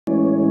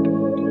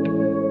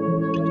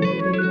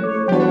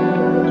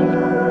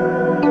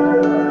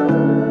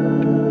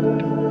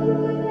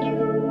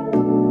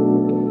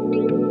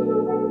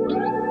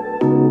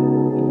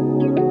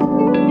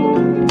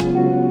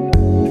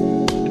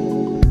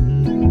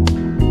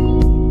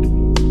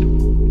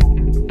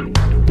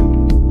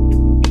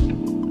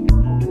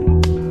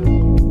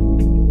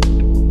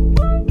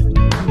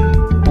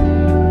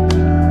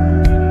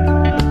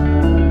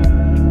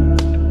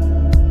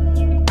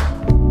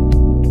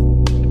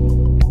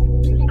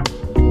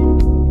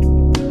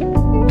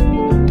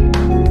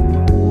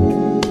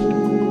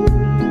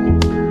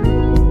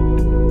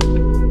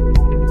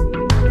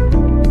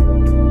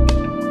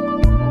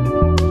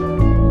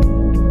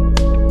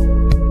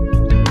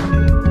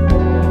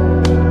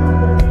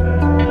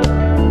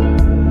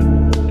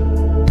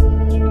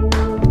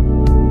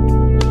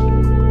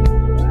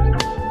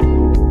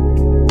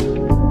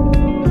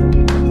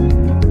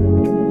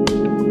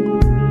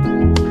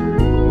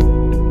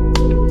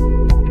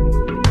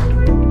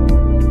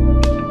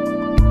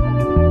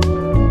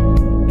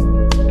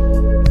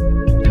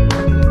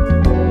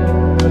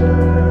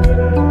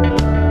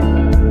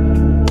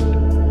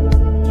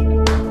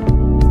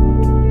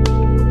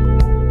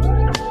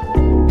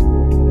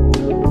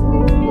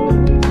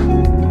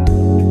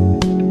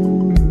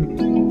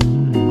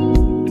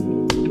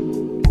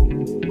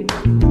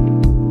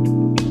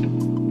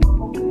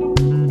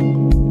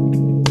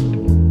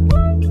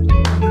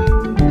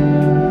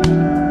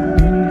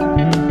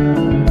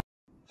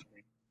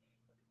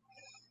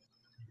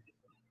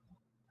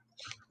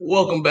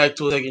Welcome back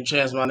to a second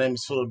chance. My name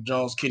is Philip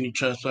Jones, kidney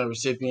transplant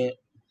recipient.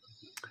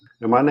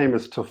 And my name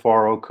is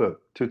Tafaro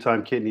Cook,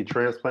 two-time kidney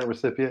transplant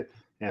recipient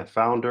and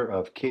founder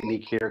of Kidney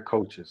Care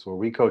Coaches, where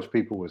we coach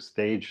people with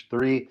stage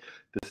 3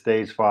 to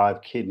stage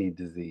 5 kidney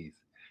disease.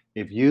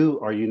 If you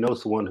or you know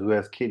someone who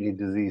has kidney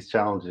disease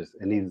challenges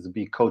and needs to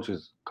be coached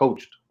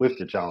with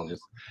the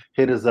challenges,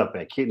 hit us up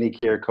at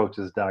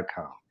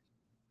kidneycarecoaches.com.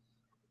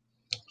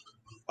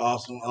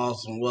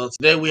 Awesome. Well,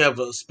 today we have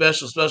a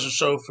special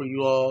show for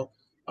you all.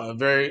 A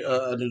very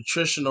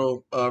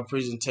nutritional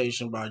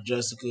presentation by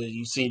Jessica.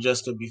 You've seen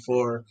Jessica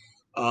before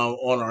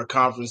on our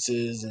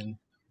conferences and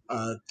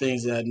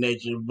things of that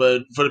nature.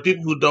 But for the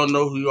people who don't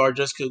know who you are,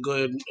 Jessica, go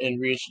ahead and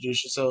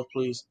reintroduce yourself,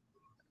 please.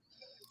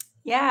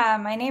 Yeah,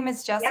 my name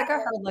is Jessica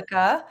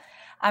Hrdlicka.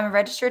 I'm a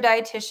registered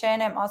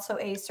dietitian. I'm also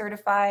a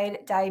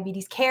certified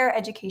diabetes care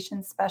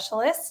education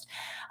specialist.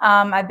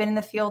 I've been in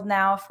the field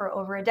now for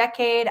over a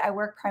decade. I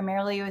work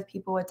primarily with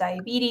people with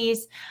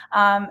diabetes,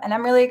 and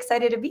I'm really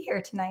excited to be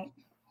here tonight.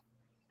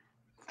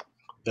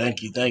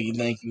 Thank you. Glad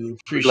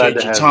Appreciate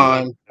to your have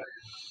time.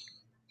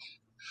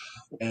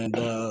 And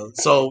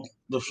so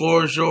the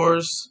floor is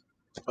yours.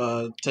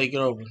 Take it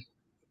over.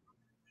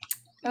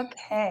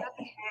 Okay.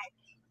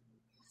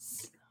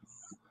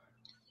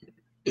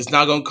 It's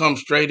not going to come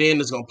straight in.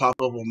 It's going to pop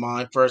up on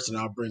mine first, and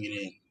I'll bring it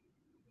in.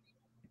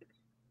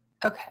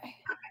 Okay.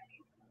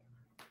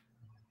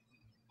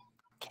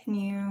 Can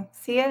you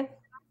see it?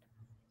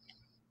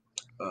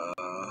 Hold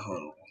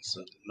on one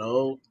second.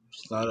 No,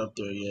 it's not up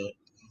there yet.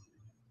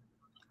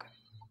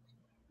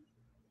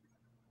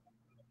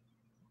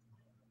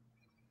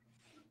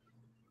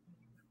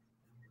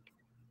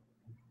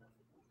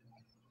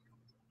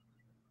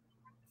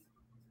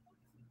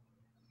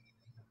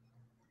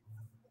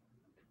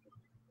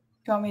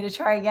 You want me to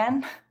try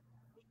again?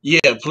 Yeah,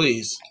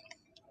 please.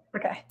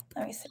 Okay,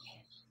 let me see.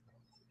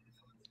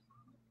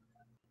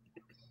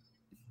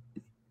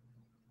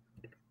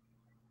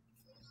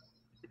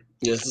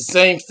 Yeah, it's the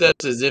same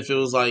steps as if it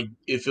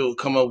would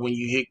come up when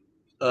you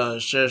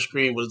hit share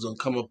screen, but it's gonna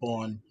come up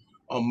on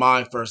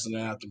mine first, and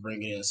then I have to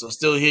bring it in. So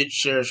still hit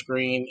share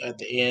screen at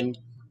the end.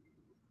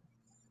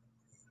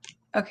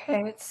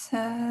 Okay, it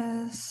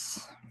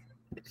says.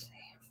 Let's see.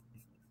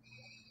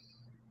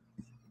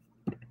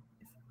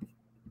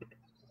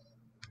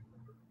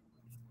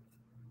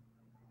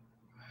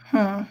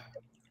 It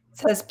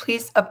says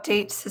please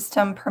update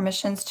system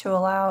permissions to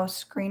allow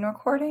screen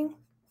recording.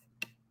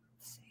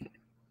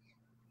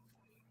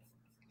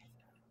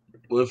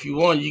 Well, if you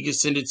want, you can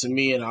send it to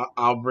me, and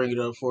I'll bring it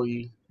up for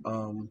you.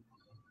 Mr.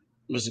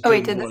 Oh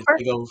wait, Cook, did you this want to work?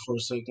 take over for a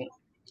second?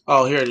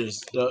 Oh, here it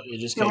is. It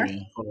just came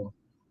in. Hold on.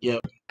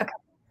 Yep. Okay.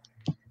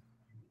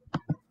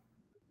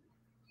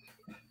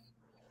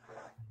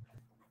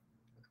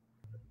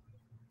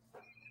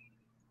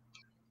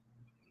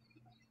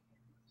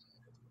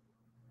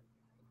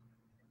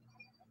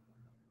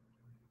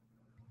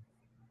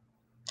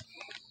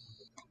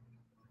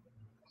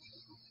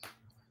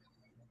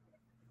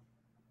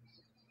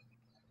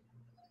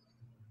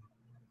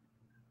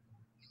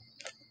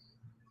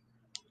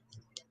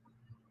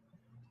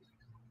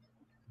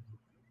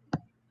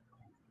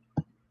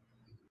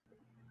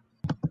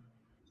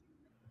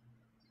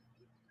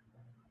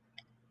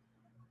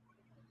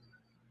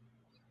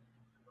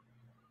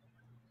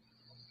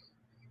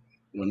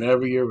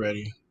 Whenever you're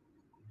ready.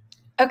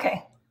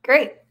 Okay,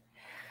 great.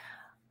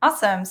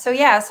 Awesome. So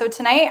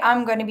tonight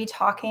I'm going to be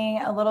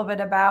talking a little bit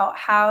about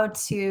how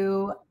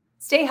to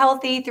stay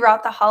healthy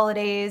throughout the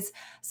holidays,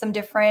 some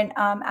different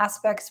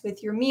aspects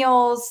with your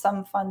meals,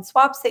 some fun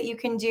swaps that you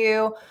can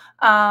do,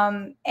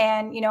 and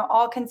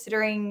all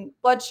considering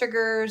blood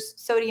sugars,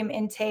 sodium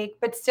intake,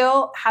 but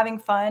still having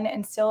fun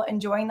and still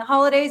enjoying the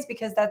holidays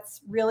because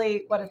that's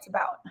really what it's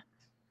about.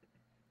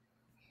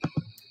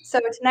 So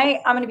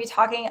tonight I'm going to be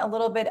talking a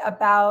little bit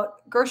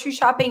about grocery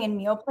shopping and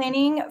meal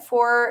planning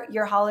for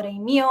your holiday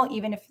meal,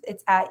 even if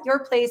it's at your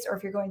place or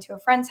if you're going to a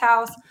friend's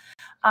house.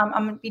 I'm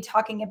going to be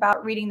talking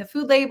about reading the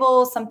food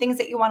labels, some things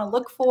that you want to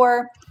look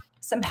for,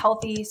 some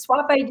healthy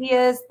swap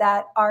ideas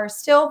that are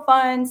still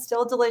fun,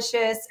 still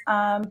delicious,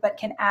 but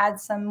can add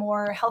some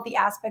more healthy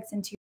aspects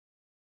into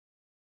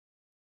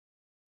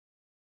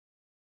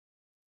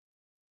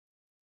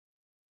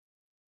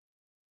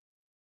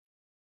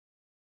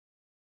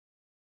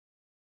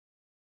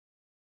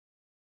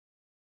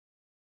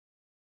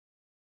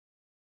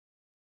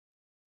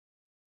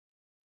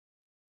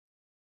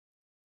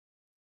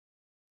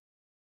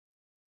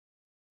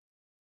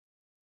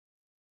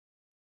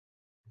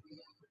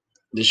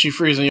Did she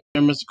freeze on you,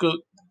 Mr.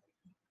 Cook?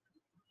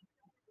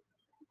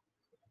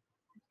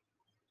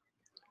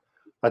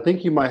 I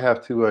think you might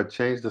have to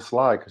change the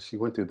slide because she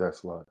went through that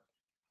slide.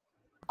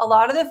 a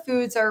lot of the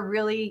foods are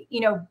really,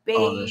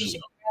 beige.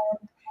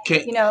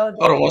 Hold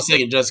on one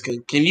second, Jessica.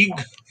 Can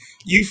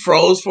you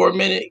froze for a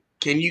minute?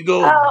 Can you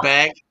go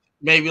back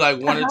maybe like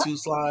one or two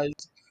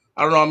slides?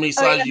 I don't know how many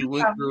slides you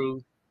went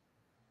through.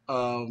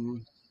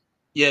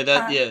 Yeah,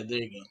 there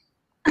you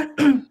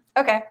go.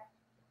 Okay.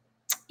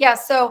 Yeah,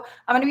 so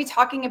I'm going to be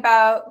talking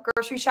about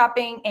grocery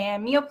shopping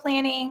and meal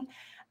planning.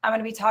 I'm going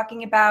to be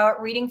talking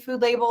about reading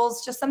food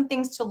labels, just some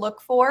things to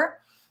look for,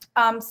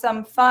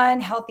 some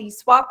fun, healthy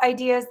swap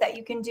ideas that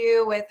you can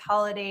do with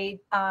holiday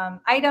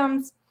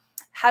items,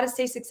 how to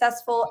stay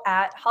successful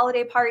at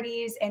holiday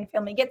parties and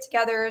family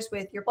get-togethers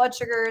with your blood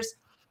sugars,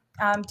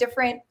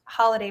 different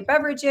holiday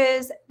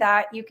beverages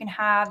that you can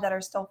have that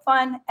are still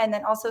fun, and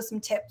then also some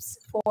tips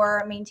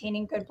for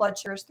maintaining good blood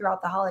sugars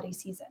throughout the holiday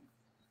season.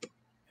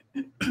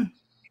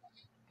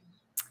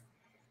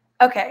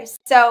 Okay,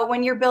 so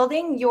when you're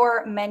building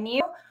your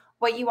menu,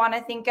 what you want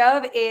to think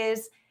of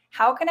is,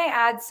 how can I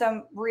add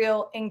some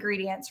real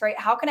ingredients, right?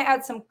 How can I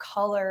add some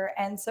color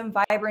and some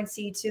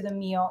vibrancy to the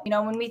meal? You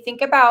know, when we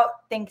think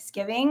about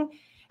Thanksgiving,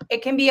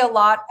 it can be a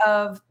lot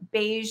of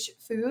beige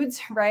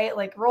foods, right?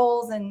 Like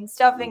rolls and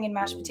stuffing and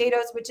mashed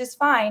potatoes, which is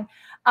fine.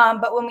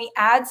 But when we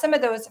add some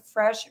of those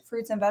fresh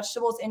fruits and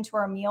vegetables into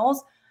our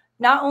meals,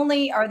 not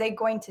only are they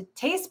going to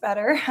taste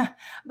better,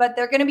 but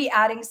they're going to be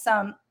adding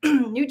some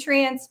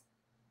nutrients.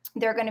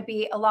 They're going to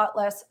be a lot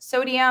less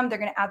sodium. They're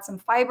going to add some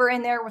fiber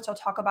in there, which I'll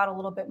talk about a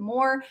little bit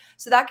more.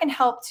 So that can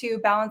help to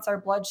balance our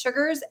blood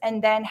sugars.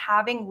 And then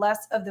having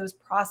less of those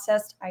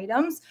processed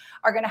items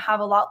are going to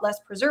have a lot less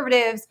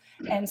preservatives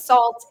and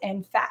salt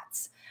and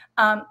fats.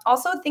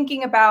 Also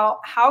thinking about,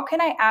 how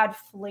can I add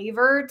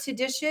flavor to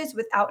dishes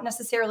without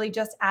necessarily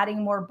just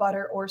adding more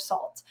butter or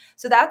salt?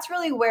 So that's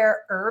really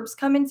where herbs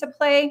come into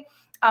play.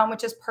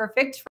 Which is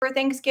perfect for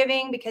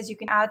Thanksgiving, because you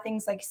can add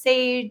things like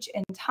sage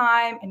and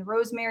thyme and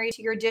rosemary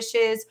to your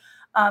dishes.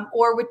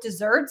 Or with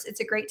desserts,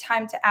 it's a great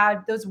time to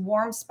add those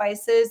warm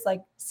spices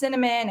like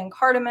cinnamon and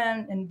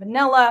cardamom and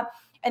vanilla,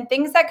 and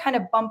things that kind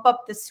of bump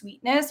up the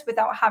sweetness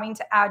without having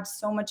to add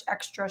so much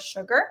extra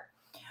sugar.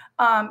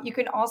 You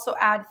can also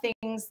add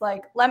things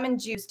like lemon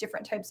juice,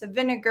 different types of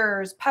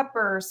vinegars,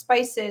 peppers,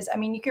 spices. I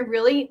mean, you can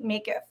really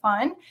make it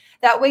fun.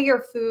 That way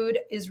your food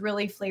is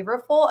really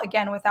flavorful,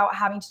 again, without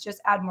having to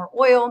just add more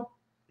oil,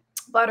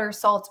 butter,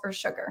 salt, or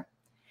sugar.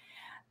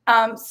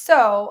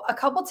 So a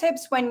couple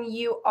tips when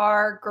you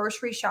are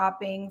grocery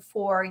shopping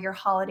for your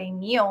holiday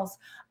meals.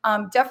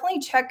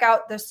 Definitely check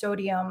out the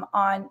sodium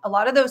on a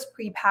lot of those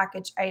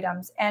prepackaged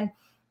items. And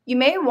you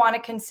may want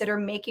to consider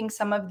making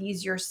some of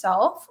these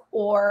yourself,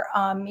 or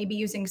maybe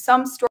using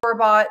some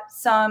store-bought,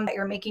 some that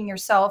you're making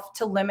yourself,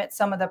 to limit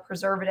some of the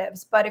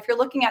preservatives. But if you're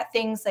looking at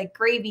things like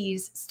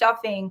gravies,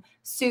 stuffing,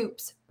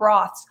 soups,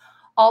 broths,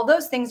 all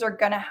those things are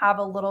going to have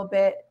a little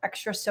bit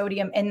extra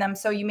sodium in them.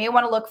 So you may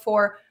want to look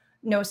for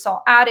no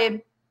salt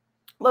added,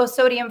 low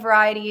sodium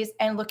varieties,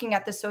 and looking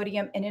at the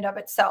sodium in and of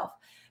itself.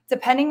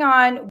 Depending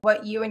on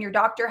what you and your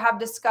doctor have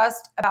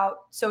discussed about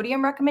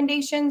sodium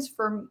recommendations,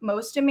 for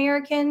most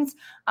Americans,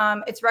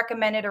 it's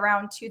recommended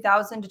around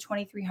 2,000 to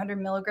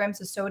 2,300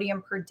 milligrams of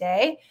sodium per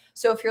day.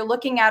 So if you're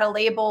looking at a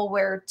label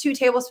where 2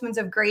 tablespoons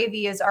of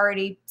gravy is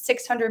already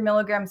 600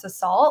 milligrams of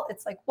salt,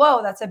 it's like,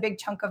 whoa, that's a big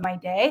chunk of my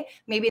day.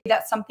 Maybe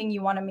that's something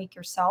you want to make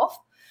yourself.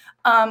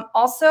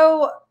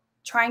 Also,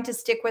 trying to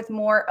stick with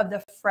more of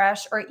the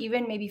fresh or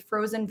even maybe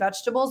frozen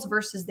vegetables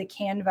versus the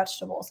canned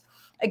vegetables.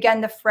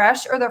 Again, the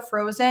fresh or the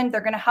frozen,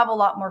 they're going to have a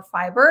lot more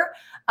fiber.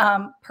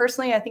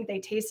 Personally, I think they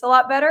taste a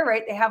lot better,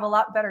 right? They have a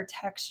lot better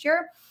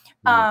texture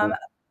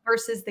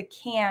versus the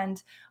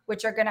canned,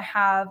 which are going to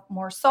have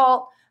more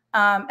salt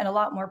and a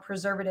lot more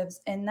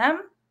preservatives in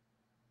them.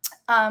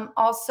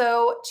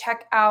 Also,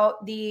 check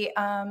out the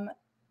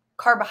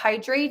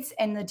carbohydrates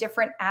and the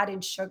different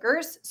added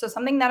sugars. So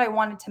something that I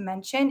wanted to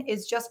mention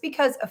is, just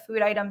because a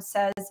food item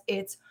says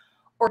it's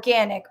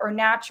organic or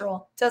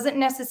natural doesn't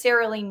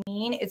necessarily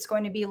mean it's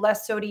going to be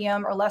less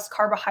sodium or less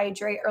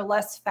carbohydrate or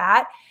less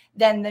fat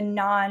than the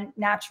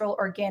non-natural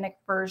organic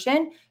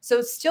version. So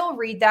still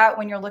read that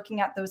when you're looking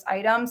at those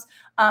items.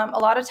 A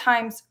lot of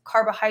times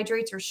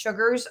carbohydrates or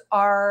sugars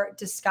are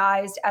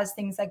disguised as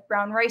things like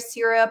brown rice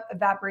syrup,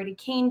 evaporated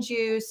cane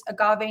juice,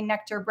 agave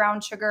nectar,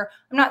 brown sugar.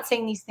 I'm not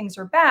saying these things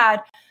are bad,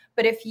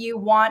 but if you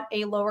want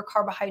a lower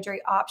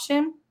carbohydrate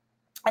option,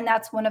 and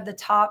that's one of the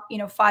top,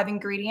 5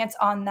 ingredients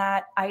on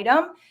that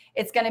item,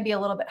 it's going to be a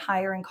little bit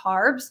higher in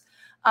carbs.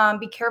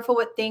 Be careful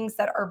with things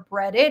that are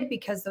breaded,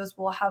 because those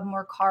will have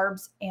more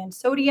carbs and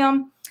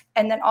sodium.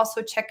 And then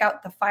also check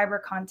out the fiber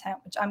content,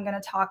 which I'm going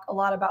to talk a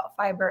lot about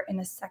fiber in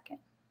a second.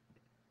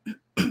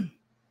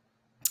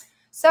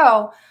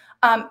 So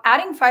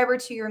adding fiber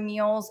to your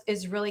meals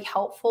is really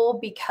helpful,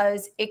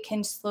 because it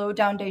can slow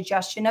down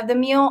digestion of the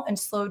meal and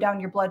slow down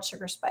your blood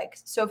sugar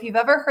spikes. So if you've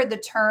ever heard the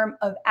term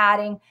of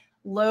adding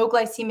low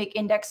glycemic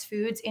index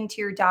foods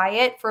into your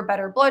diet for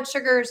better blood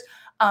sugars,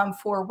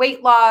 for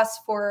weight loss,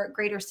 for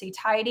greater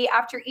satiety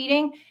after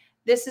eating,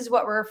 this is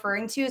what we're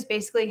referring to, is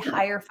basically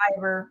higher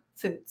fiber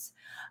foods.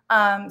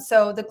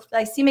 So the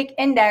glycemic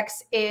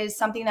index is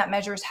something that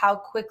measures how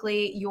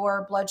quickly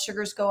your blood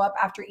sugars go up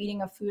after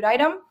eating a food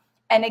item.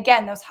 And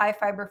again, those high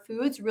fiber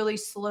foods really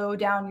slow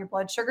down your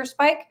blood sugar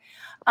spike.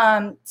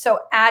 So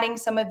adding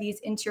some of these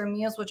into your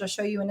meals, which I'll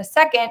show you in a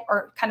second,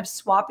 or kind of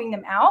swapping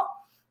them out,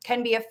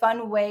 can be a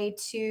fun way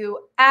to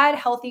add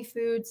healthy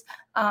foods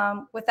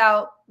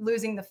without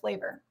losing the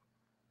flavor.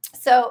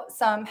 So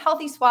some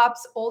healthy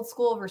swaps, old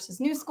school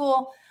versus new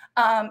school.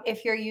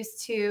 If you're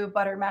used to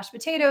buttered mashed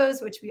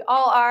potatoes, which we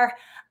all are,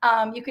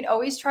 you can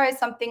always try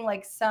something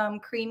like some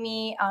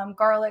creamy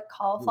garlic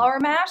cauliflower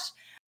mash.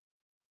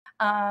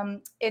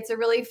 It's a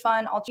really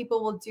fun, all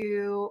people will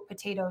do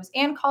potatoes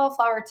and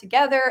cauliflower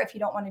together if you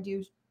don't want to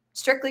do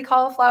strictly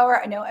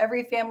cauliflower. I know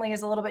every family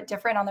is a little bit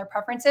different on their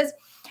preferences,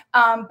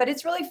 but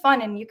it's really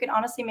fun and you can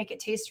honestly make it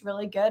taste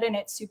really good and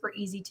it's super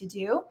easy to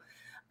do.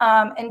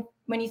 And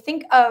when you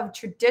think of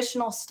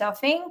traditional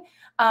stuffing,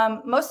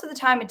 most of the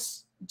time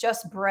it's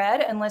just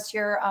bread unless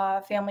your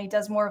family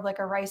does more of like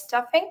a rice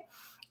stuffing.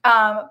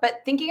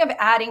 But thinking of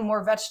adding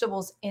more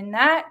vegetables in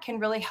that can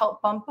really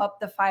help bump up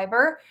the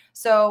fiber.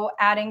 So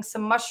adding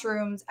some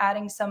mushrooms,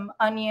 adding some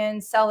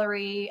onions,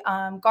 celery,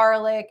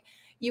 garlic.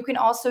 You can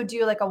also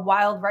do like a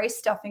wild rice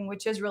stuffing,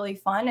 which is really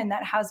fun. And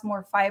that has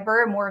more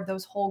fiber, more of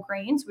those whole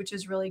grains, which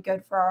is really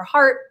good for our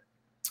heart.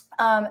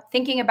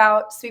 Thinking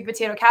about sweet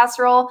potato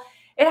casserole,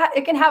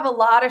 it can have a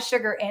lot of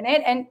sugar in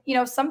it. And, you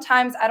know,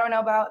 sometimes, I don't know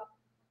about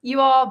you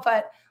all,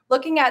 but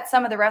looking at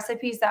some of the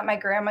recipes that my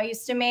grandma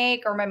used to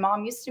make or my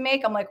mom used to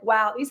make, I'm like,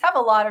 wow, these have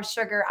a lot of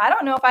sugar. I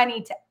don't know if I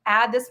need to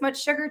add this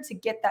much sugar to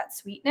get that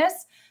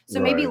sweetness. So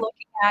maybe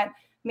looking at,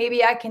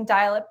 maybe I can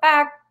dial it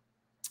back,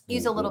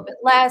 use a little bit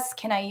less.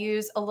 Can I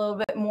use a little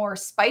bit more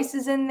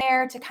spices in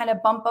there to kind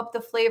of bump up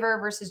the flavor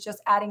versus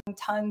just adding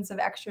tons of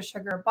extra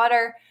sugar or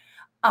butter?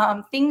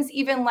 Things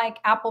even like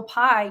apple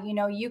pie, you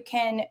know, you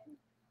can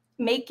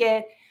make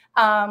it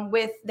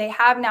with, they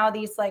have now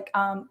these like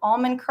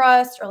almond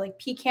crust or like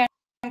pecan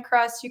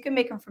crust. You can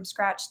make them from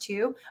scratch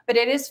too, but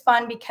it is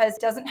fun because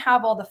it doesn't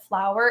have all the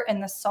flour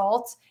and the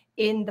salt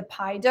in the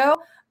pie dough.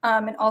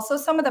 And also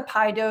some of the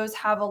pie doughs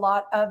have a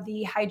lot of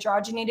the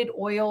hydrogenated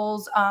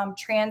oils,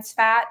 trans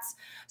fats.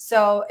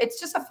 So it's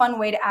just a fun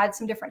way to add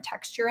some different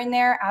texture in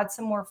there, add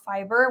some more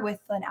fiber with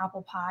an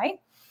apple pie.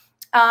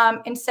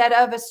 Instead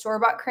of a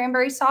store-bought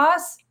cranberry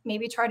sauce,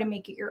 maybe try to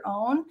make it your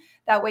own.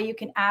 That way you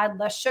can add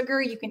less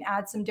sugar. You can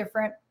add some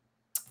different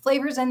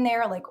flavors in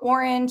there like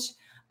orange.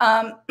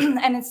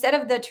 And instead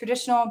of the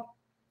traditional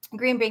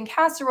green bean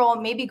casserole,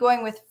 maybe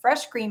going with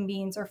fresh green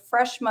beans or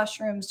fresh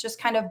mushrooms,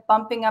 just kind of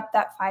bumping up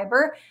that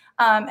fiber.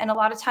 And a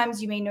lot of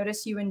times you may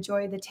notice you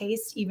enjoy the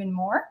taste even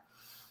more.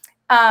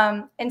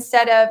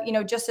 Instead of, you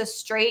know, just a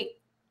straight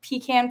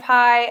pecan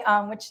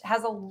pie, which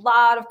has a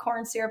lot of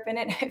corn syrup in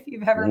it if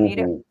you've ever made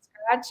it from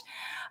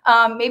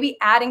scratch. Maybe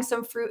adding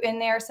some fruit in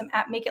there,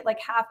 make it like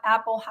half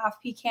apple,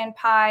 half pecan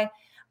pie.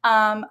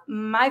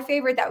 My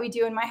favorite that we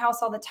do in my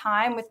house all the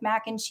time with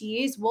mac and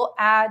cheese, we'll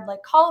add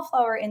like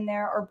cauliflower in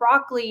there or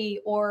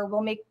broccoli, or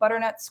we'll make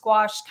butternut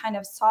squash kind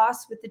of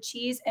sauce with the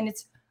cheese. And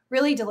it's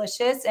really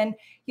delicious. And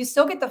you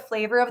still get the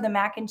flavor of the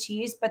mac and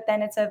cheese, but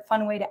then it's a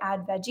fun way to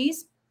add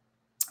veggies.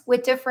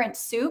 With different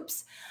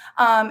soups,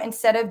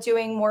 instead of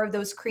doing more of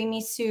those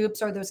creamy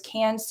soups or those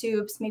canned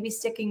soups, maybe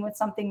sticking with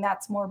something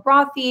that's more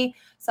brothy,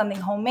 something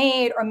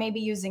homemade, or maybe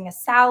using a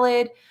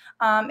salad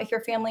if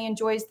your family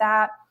enjoys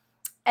that.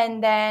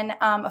 And then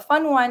a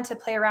fun one to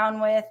play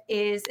around with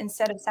is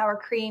instead of sour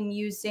cream,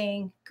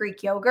 using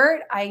Greek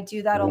yogurt. I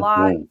do that a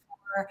lot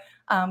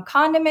for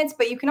condiments,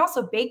 but you can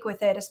also bake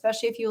with it,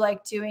 especially if you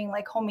like doing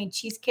like homemade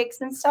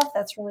cheesecakes and stuff.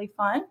 That's really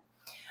fun.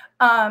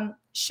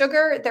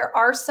 Sugar, there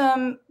are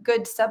some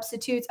good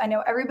substitutes. I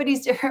know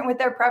everybody's different with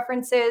their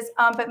preferences,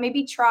 but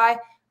maybe try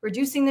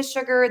reducing the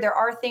sugar. There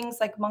are things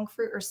like monk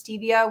fruit or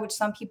stevia, which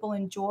some people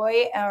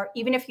enjoy, or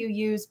even if you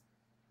use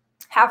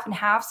half and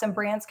half, some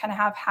brands kind of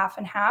have half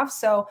and half.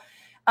 So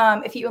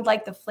if you would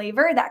like the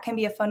flavor, that can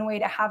be a fun way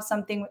to have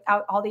something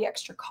without all the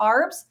extra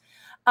carbs.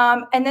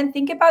 And then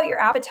think about your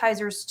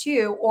appetizers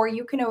too, or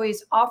you can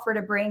always offer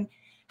to bring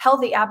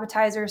healthy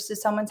appetizers to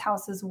someone's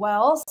house as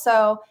well.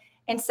 So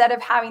instead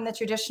of having the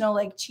traditional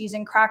like cheese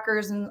and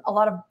crackers and a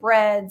lot of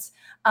breads,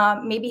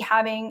 maybe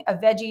having a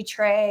veggie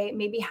tray,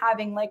 maybe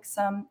having like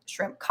some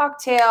shrimp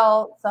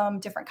cocktail, some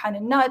different kind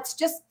of nuts,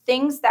 just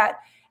things that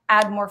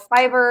add more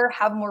fiber,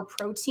 have more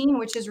protein,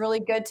 which is really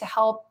good to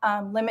help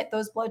limit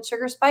those blood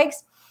sugar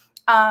spikes,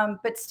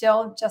 but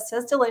still just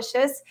as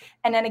delicious.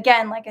 And then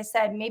again, like I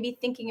said, maybe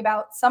thinking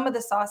about some of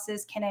the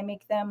sauces, can I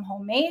make them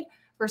homemade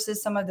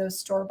versus some of those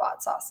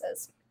store-bought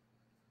sauces?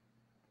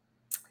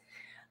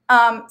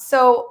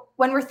 So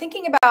when we're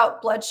thinking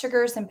about blood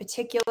sugars in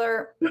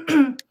particular,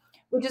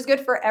 which is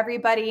good for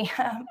everybody,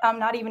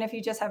 not even if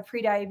you just have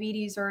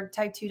prediabetes or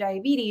type 2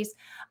 diabetes.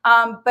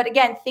 But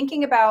again,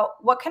 thinking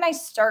about what can I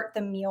start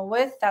the meal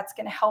with that's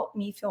going to help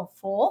me feel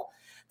full,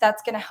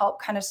 that's going to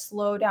help kind of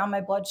slow down my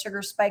blood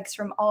sugar spikes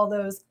from all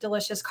those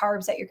delicious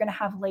carbs that you're going to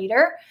have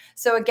later.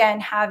 So again,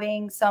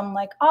 having some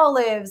like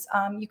olives,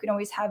 you can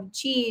always have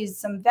cheese,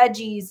 some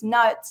veggies,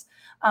 nuts,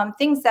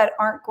 things that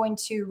aren't going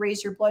to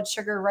raise your blood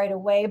sugar right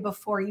away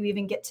before you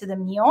even get to the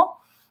meal.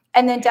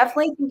 And then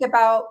definitely think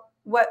about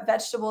what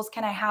vegetables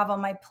can I have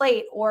on my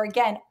plate, or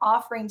again,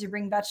 offering to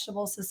bring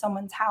vegetables to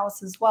someone's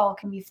house as well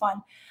can be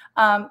fun.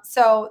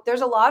 So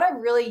there's a lot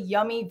of really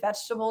yummy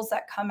vegetables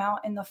that come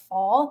out in the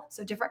fall.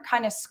 So different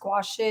kind of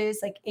squashes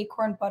like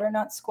acorn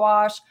butternut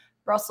squash,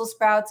 Brussels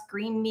sprouts,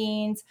 green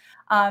beans.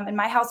 In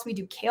my house, we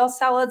do kale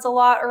salads a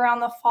lot around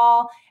the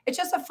fall. It's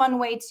just a fun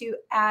way to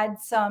add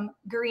some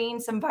green,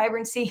 some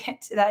vibrancy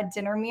to that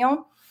dinner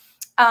meal.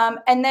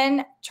 And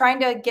then trying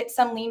to get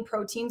some lean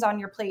proteins on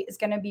your plate is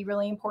going to be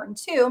really important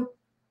too,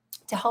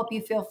 to help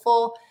you feel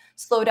full,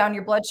 slow down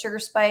your blood sugar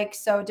spike.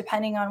 So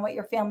depending on what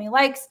your family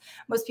likes,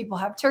 most people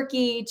have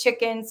turkey,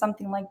 chicken,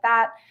 something like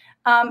that.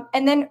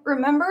 And then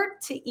remember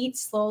to eat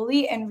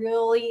slowly and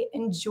really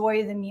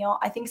enjoy the meal.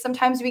 I think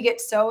sometimes we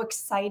get so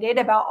excited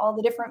about all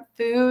the different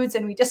foods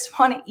and we just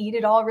want to eat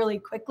it all really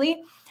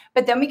quickly,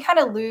 but then we kind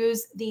of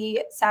lose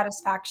the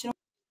satisfaction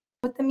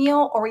with the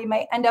meal, or we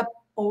might end up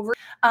over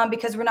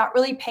because we're not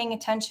really paying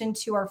attention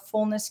to our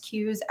fullness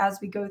cues as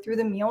we go through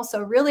the meal.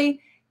 So really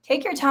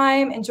take your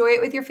time, enjoy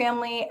it with your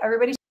family.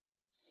 Everybody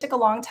took a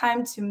long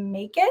time to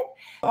make it.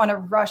 I want to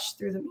rush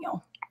through the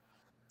meal.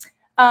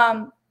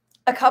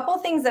 A couple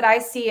things that I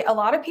see, a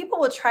lot of people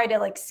will try to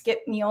like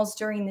skip meals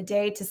during the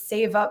day to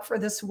save up for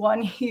this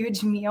one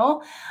huge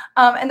meal.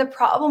 And the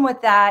problem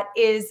with that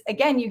is,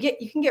 again, you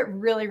can get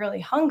really, really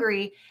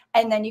hungry,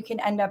 and then you can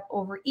end up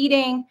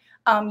overeating.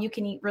 You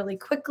can eat really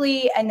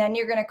quickly, and then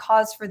you're going to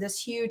cause for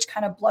this huge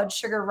kind of blood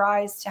sugar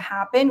rise to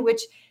happen,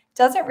 which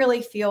doesn't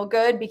really feel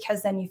good,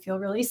 because then you feel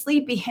really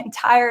sleepy and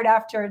tired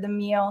after the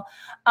meal,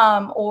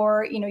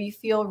 or you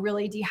feel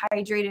really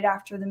dehydrated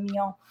after the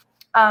meal.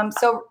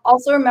 So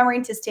also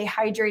remembering to stay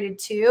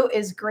hydrated too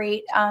is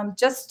great,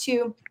 just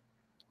to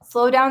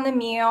slow down the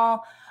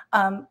meal.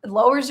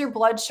 Lowers your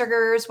blood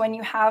sugars when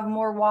you have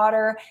more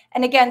water.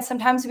 And again,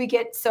 sometimes we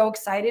get so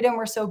excited and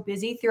we're so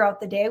busy throughout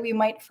the day, we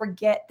might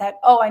forget that,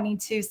 oh, I need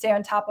to stay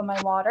on top of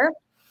my water.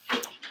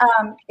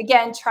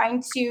 Again,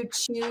 trying to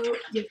chew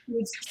your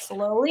foods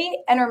slowly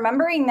and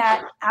remembering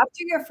that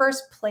after your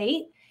first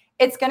plate,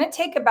 it's going to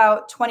take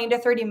about 20 to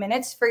 30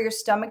 minutes for your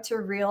stomach to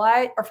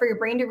realize, or for your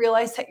brain to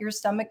realize, that your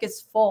stomach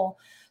is full.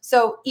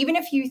 So even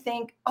if you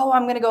think, oh,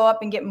 I'm going to go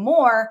up and get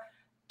more,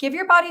 give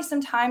your body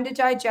some time to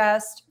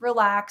digest,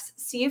 relax,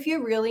 see if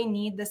you really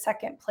need the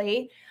second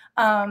plate.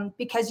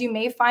 Because you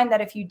may find that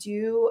if you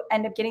do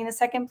end up getting the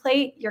second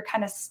plate, you're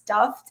kind of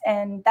stuffed,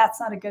 and that's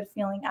not a good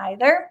feeling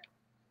either.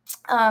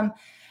 And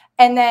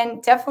then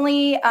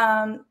definitely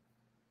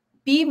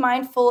be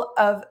mindful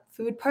of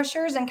food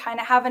pushers and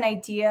kind of have an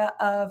idea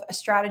of a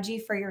strategy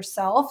for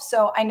yourself.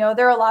 So I know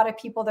there are a lot of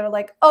people that are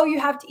like, oh, you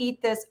have to eat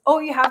this. Oh,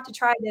 you have to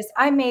try this.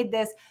 I made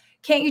this.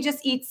 Can't you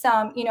just eat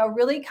some?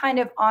 Really kind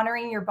of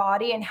honoring your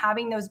body and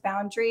having those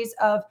boundaries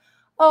of,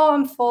 oh,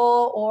 I'm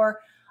full, or,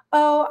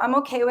 oh, I'm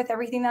okay with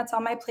everything that's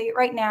on my plate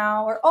right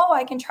now, or, oh,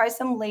 I can try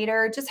some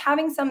later. Just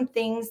having some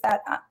things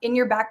that in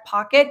your back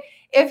pocket,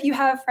 if you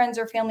have friends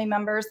or family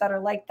members that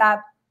are like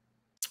that.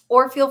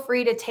 Or feel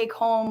free to take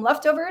home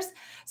leftovers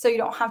so you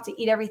don't have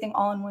to eat everything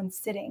all in one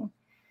sitting.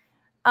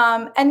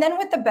 And then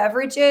with the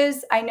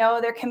beverages, I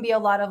know there can be a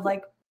lot of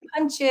like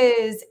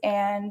punches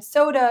and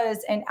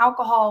sodas and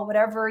alcohol,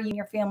 whatever you and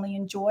your family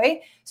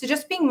enjoy. So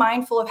just being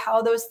mindful of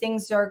how those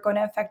things are going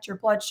to affect your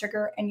blood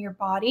sugar and your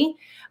body.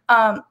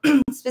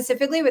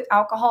 Specifically with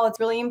alcohol, it's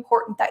really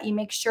important that you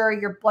make sure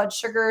your blood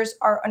sugars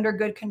are under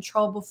good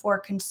control before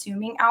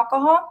consuming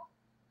alcohol.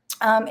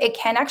 It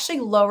can actually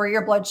lower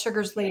your blood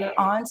sugars later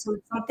on. So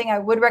it's something I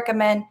would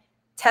recommend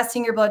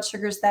testing your blood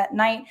sugars that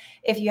night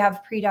if you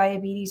have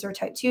prediabetes or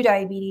type 2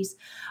 diabetes.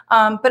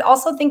 But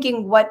also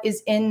thinking what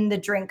is in the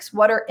drinks,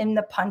 what are in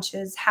the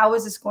punches, how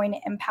is this going to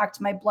impact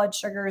my blood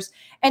sugars?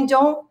 And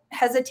don't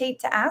hesitate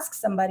to ask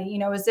somebody,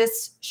 is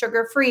this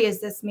sugar-free?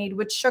 Is this made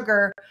with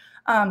sugar?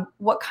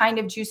 What kind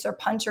of juice or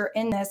punch are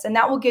in this? And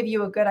that will give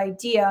you a good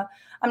idea.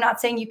 I'm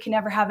not saying you can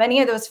never have any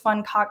of those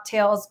fun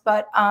cocktails,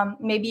 but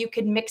maybe you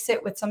could mix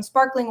it with some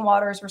sparkling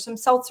waters or some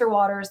seltzer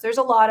waters. There's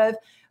a lot of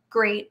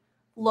great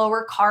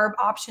lower carb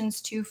options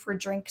too for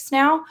drinks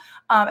now,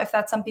 if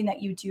that's something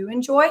that you do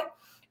enjoy.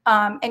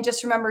 And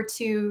just remember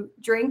to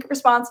drink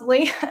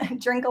responsibly,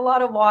 drink a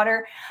lot of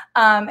water,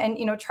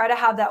 and try to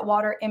have that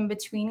water in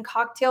between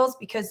cocktails,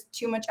 because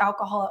too much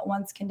alcohol at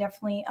once can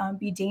definitely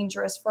be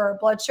dangerous for our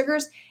blood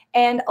sugars.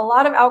 And a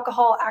lot of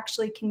alcohol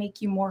actually can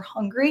make you more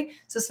hungry.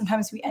 So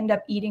sometimes we end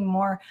up eating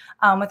more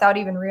without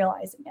even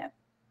realizing it.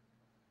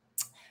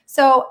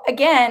 So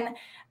again,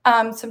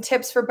 some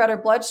tips for better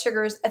blood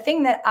sugars. A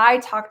thing that I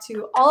talk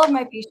to all of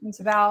my patients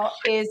about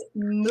is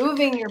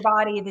moving your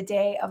body the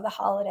day of the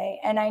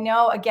holiday. And I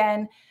know,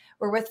 again,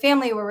 we're with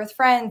family, we're with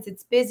friends,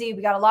 it's busy,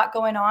 we got a lot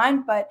going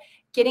on, but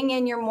getting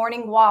in your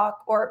morning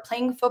walk, or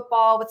playing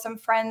football with some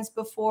friends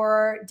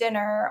before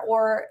dinner,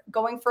 or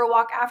going for a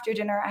walk after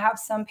dinner. I have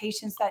some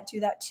patients that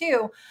do that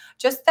too.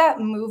 Just that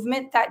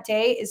movement that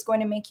day is going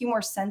to make you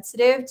more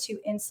sensitive to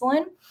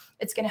insulin.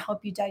 It's going to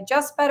help you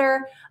digest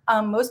better.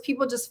 Most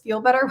people just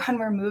feel better when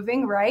we're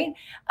moving, right?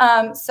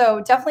 So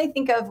definitely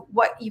think of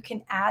what you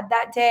can add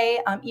that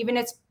day, even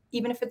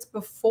if it's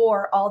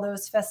before all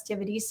those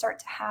festivities start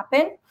to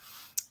happen.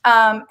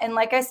 And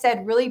like I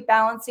said, really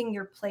balancing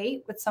your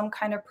plate with some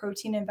kind of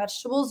protein and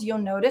vegetables. You'll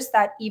notice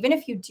that even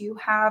if you do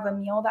have a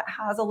meal that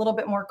has a little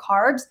bit more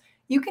carbs,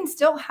 you can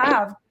still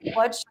have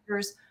blood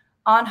sugars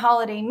on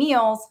holiday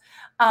meals,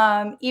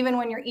 even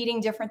when you're eating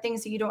different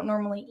things that you don't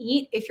normally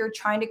eat, if you're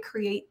trying to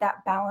create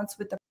that balance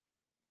with the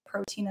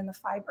protein and the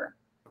fiber.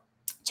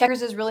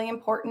 Checkers is really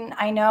important.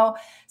 I know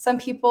some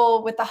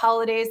people with the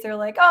holidays, they're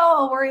like, oh,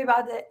 I'll worry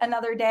about it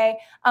another day.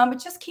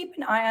 But just keep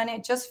an eye on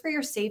it just for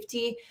your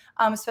safety,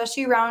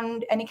 especially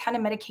around any kind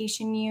of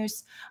medication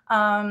use,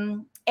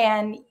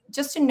 and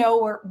just to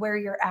know where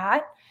you're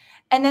at.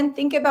 And then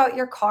think about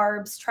your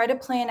carbs. Try to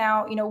plan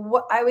out,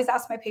 what I always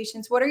ask my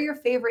patients, what are your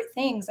favorite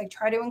things? Like,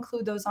 try to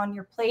include those on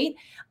your plate.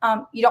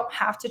 You don't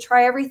have to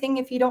try everything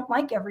if you don't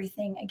like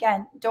everything.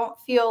 Again, don't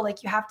feel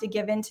like you have to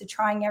give in to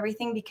trying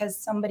everything because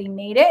somebody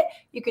made it.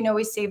 You can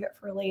always save it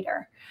for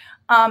later.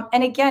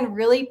 And again,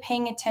 really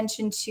paying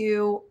attention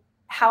to,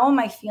 how am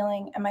I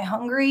feeling? Am I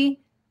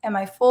hungry? Am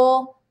I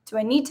full? Do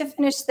I need to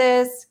finish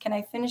this? Can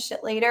I finish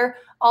it later?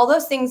 All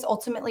those things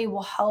ultimately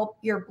will help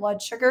your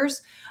blood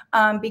sugars,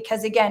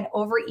 because again,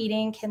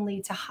 overeating can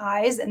lead to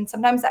highs, and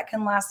sometimes that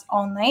can last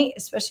all night,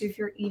 especially if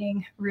you're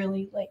eating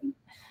really late.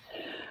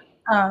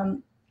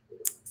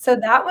 So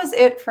that was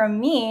it from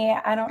me.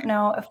 I don't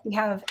know if we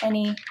have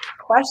any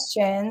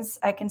questions.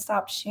 I can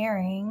stop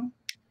sharing.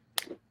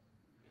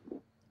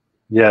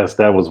 Yes,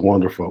 that was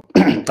wonderful.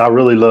 I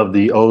really love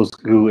the old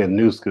school and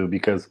new school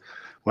because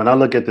when I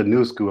look at the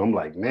new school, I'm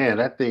like, man,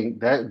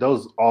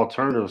 those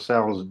alternatives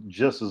sounds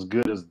just as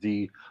good as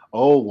the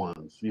old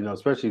ones.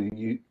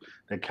 Especially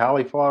the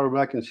cauliflower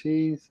mac and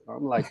cheese.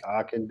 I'm like,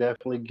 I can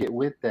definitely get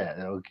with that.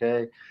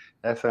 Okay,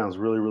 that sounds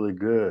really, really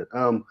good.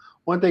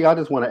 One thing I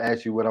just want to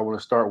ask you, what I want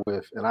to start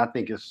with, and I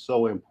think is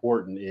so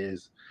important,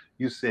 is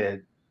you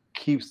said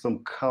keep some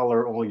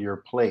color on your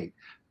plate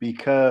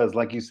because,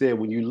 like you said,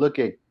 when you look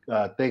at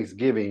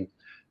Thanksgiving,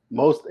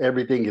 most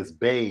everything is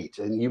beige,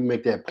 and you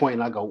make that point,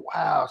 and I go,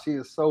 "Wow, she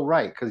is so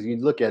right." Because you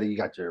look at it, you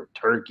got your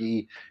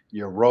turkey,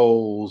 your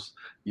rolls,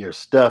 your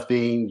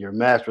stuffing, your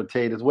mashed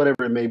potatoes,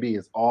 whatever it may be,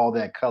 it's all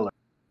that color.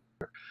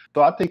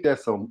 So I think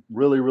that's some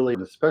really, really,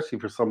 especially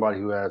for somebody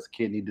who has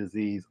kidney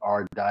disease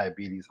or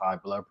diabetes, high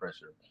blood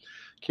pressure.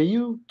 Can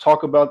you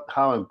talk about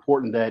how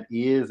important that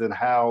is, and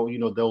how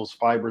those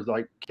fibers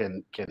like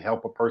can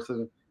help a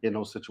person in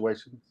those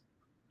situations?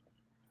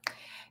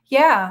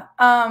 Yeah.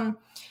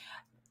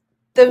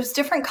 Those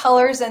different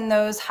colors and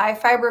those high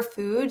fiber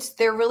foods,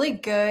 they're really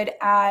good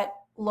at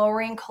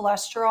lowering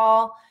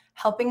cholesterol,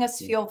 helping us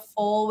feel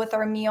full with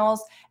our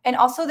meals. And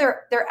also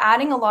they're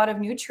adding a lot of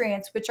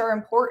nutrients, which are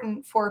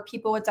important for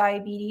people with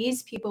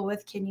diabetes, people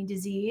with kidney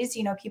disease,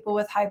 people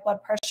with high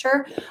blood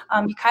pressure.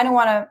 You kind of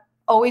want to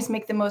always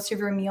make the most of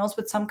your meals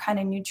with some kind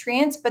of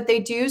nutrients, but they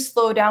do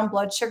slow down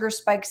blood sugar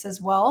spikes as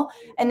well.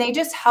 And they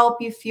just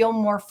help you feel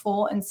more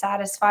full and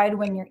satisfied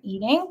when you're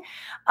eating.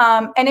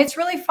 And it's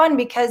really fun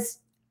because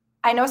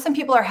I know some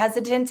people are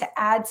hesitant to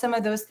add some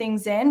of those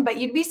things in, but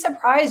you'd be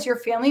surprised. Your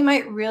family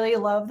might really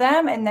love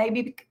them, and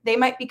they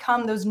might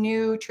become those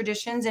new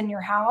traditions in your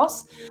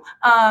house,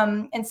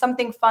 and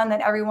something fun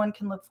that everyone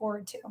can look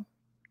forward to.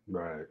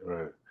 Right,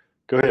 right.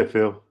 Go ahead,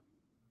 Phil.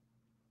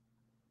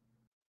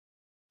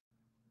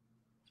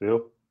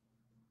 Phil.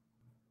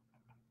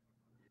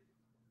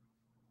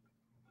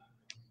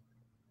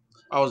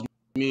 I was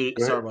muted.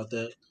 Go Sorry ahead. about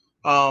that.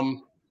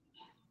 Um,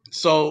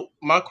 so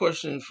my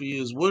question for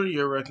you is, what are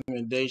your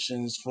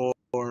recommendations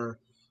for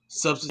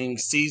substituting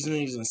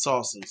seasonings and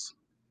sauces?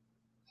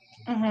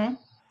 Hmm.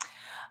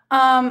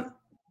 Um,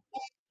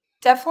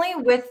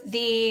 Definitely with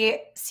the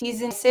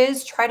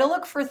seasons, try to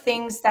look for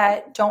things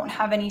that don't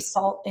have any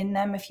salt in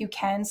them if you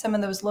can. Some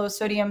of those low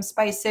sodium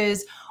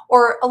spices,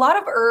 or a lot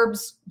of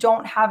herbs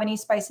don't have any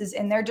spices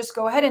in there. Just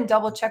go ahead and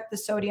double check the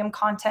sodium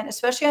content,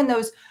 especially on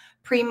those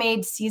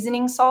pre-made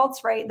seasoning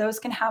salts, right? Those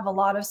can have a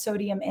lot of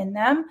sodium in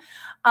them.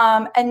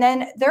 And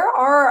then there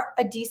are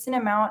a decent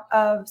amount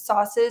of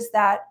sauces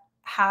that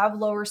have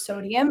lower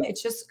sodium.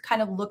 It's just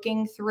kind of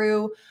looking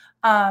through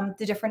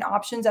the different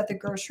options at the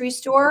grocery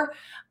store.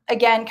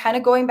 Again, kind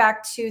of going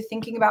back to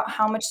thinking about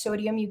how much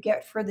sodium you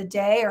get for the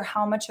day, or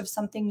how much of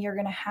something you're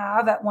going to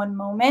have at one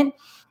moment.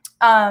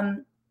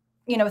 Um,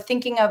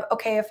 Thinking of,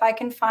 okay, if I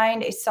can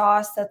find a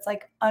sauce that's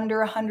like under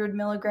 100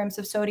 milligrams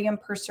of sodium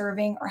per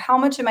serving, or how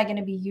much am I going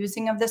to be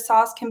using of this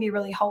sauce, can be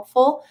really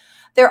helpful.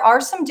 There are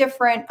some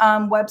different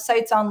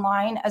websites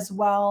online as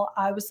well.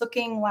 I was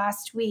looking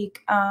last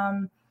week.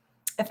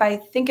 If I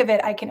think of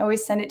it, I can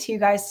always send it to you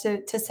guys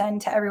to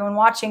send to everyone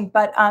watching.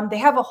 But they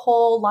have a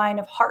whole line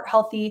of heart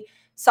healthy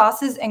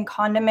sauces and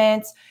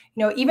condiments,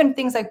 even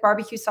things like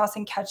barbecue sauce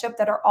and ketchup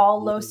that are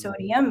all low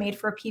sodium, made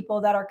for people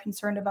that are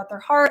concerned about their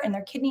heart and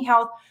their kidney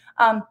health.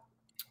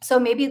 So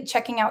maybe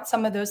checking out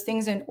some of those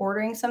things and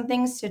ordering some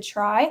things to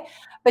try,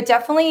 but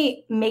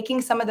definitely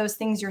making some of those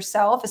things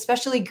yourself,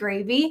 especially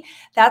gravy.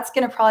 That's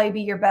going to probably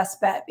be your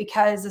best bet,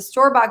 because the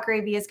store-bought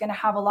gravy is going to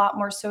have a lot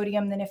more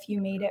sodium than if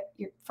you made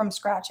it from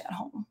scratch at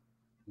home.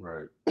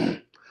 Right.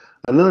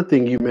 Another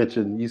thing you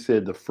mentioned, you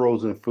said the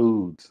frozen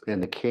foods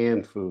and the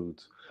canned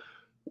foods.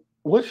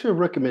 What's your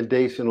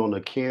recommendation on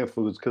the canned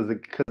foods? Can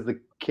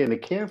the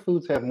canned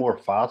foods have more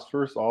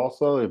phosphorus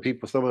also?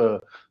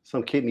 And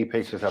some kidney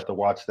patients have to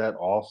watch that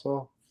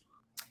also.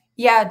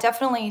 Yeah,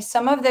 definitely.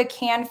 Some of the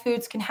canned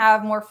foods can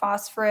have more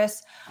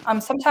phosphorus,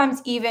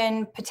 sometimes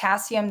even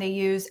potassium they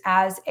use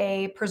as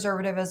a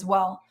preservative as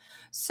well.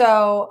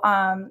 So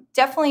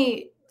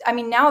definitely, I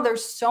mean, now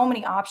there's so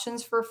many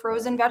options for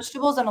frozen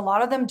vegetables, and a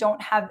lot of them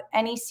don't have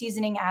any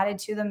seasoning added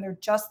to them. They're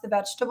just the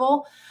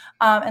vegetable.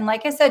 And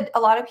like I said, a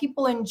lot of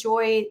people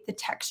enjoy the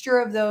texture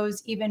of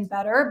those even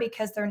better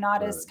because they're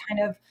not as Right.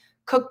 kind of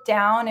cooked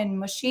down and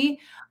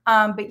mushy.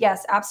 But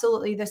yes,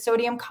 absolutely. The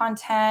sodium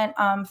content,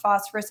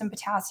 phosphorus and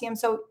potassium.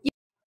 So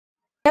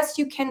yes,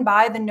 you can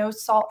buy the no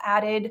salt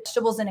added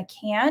vegetables in a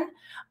can,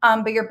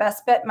 but your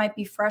best bet might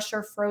be fresh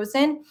or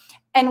frozen.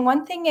 And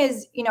one thing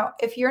is,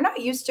 if you're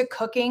not used to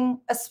cooking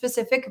a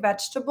specific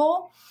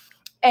vegetable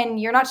and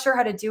you're not sure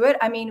how to do it,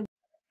 I mean,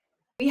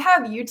 we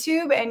have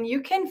YouTube and you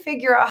can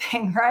figure out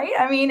things, right?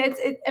 I mean,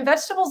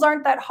 vegetables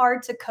aren't that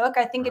hard to cook.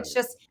 I think it's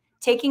Right. just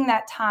taking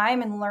that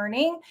time and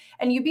learning.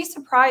 And you'd be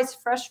surprised,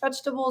 fresh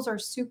vegetables are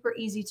super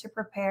easy to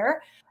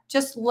prepare.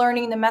 Just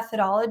learning the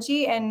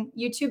methodology, and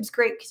YouTube's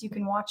great because you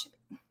can watch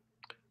it.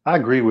 I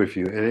agree with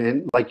you.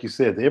 And like you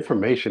said, the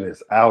information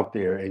is out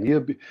there and you'll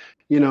be,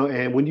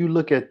 and when you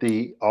look at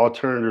the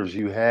alternatives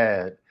you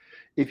had,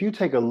 if you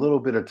take a little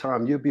bit of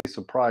time, you'll be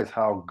surprised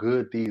how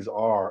good these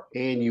are.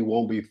 And you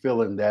won't be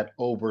feeling that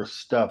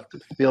overstuffed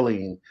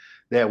feeling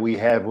that we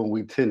have when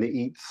we tend to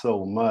eat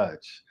so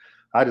much.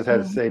 I just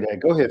had to say Mhm. that.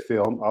 Go ahead,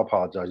 Phil. I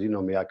apologize. You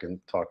know me, I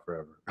can talk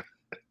forever.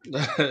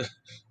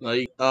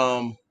 like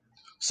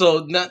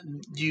so not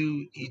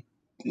you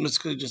Miss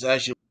Cook just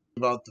asked you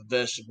about the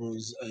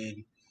vegetables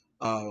and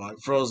like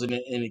frozen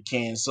in a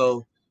can.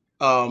 So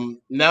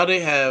now they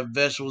have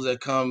vegetables that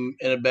come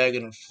in a bag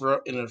in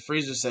a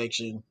freezer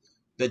section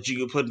that you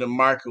can put in the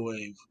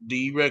microwave. Do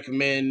you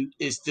recommend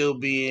it still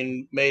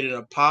being made in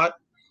a pot,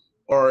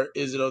 or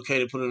is it okay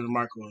to put it in the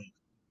microwave?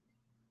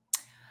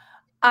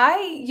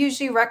 I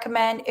usually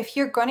recommend, if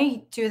you're going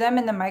to do them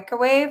in the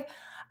microwave,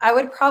 I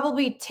would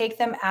probably take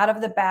them out of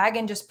the bag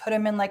and just put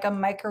them in like a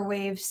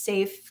microwave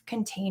safe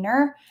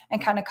container and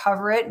kind of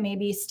cover it,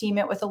 maybe steam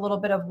it with a little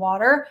bit of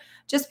water,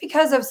 just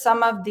because of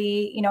some of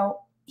the,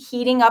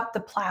 heating up the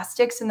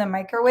plastics in the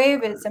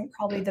microwave isn't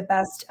probably the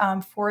best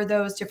for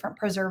those different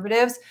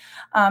preservatives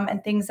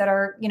and things that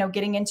are,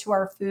 getting into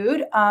our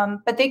food.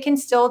 But they can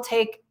still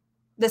take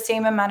the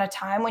same amount of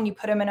time when you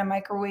put them in a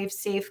microwave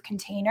safe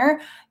container,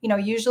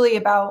 usually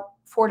about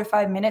 4 to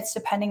 5 minutes,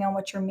 depending on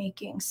what you're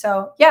making.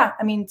 So yeah,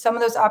 I mean, some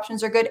of those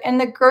options are good. And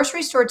the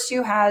grocery store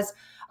too has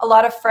a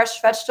lot of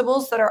fresh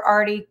vegetables that are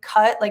already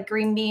cut, like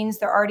green beans.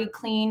 They're already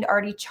cleaned,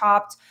 already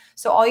chopped.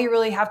 So all you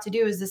really have to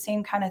do is the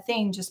same kind of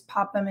thing. Just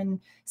pop them and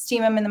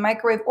steam them in the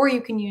microwave, or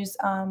you can use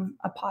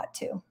a pot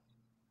too.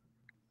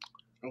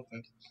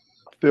 Okay.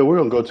 Phil, we're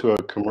going to go to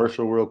a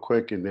commercial real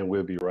quick and then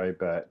we'll be right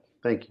back.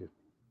 Thank you.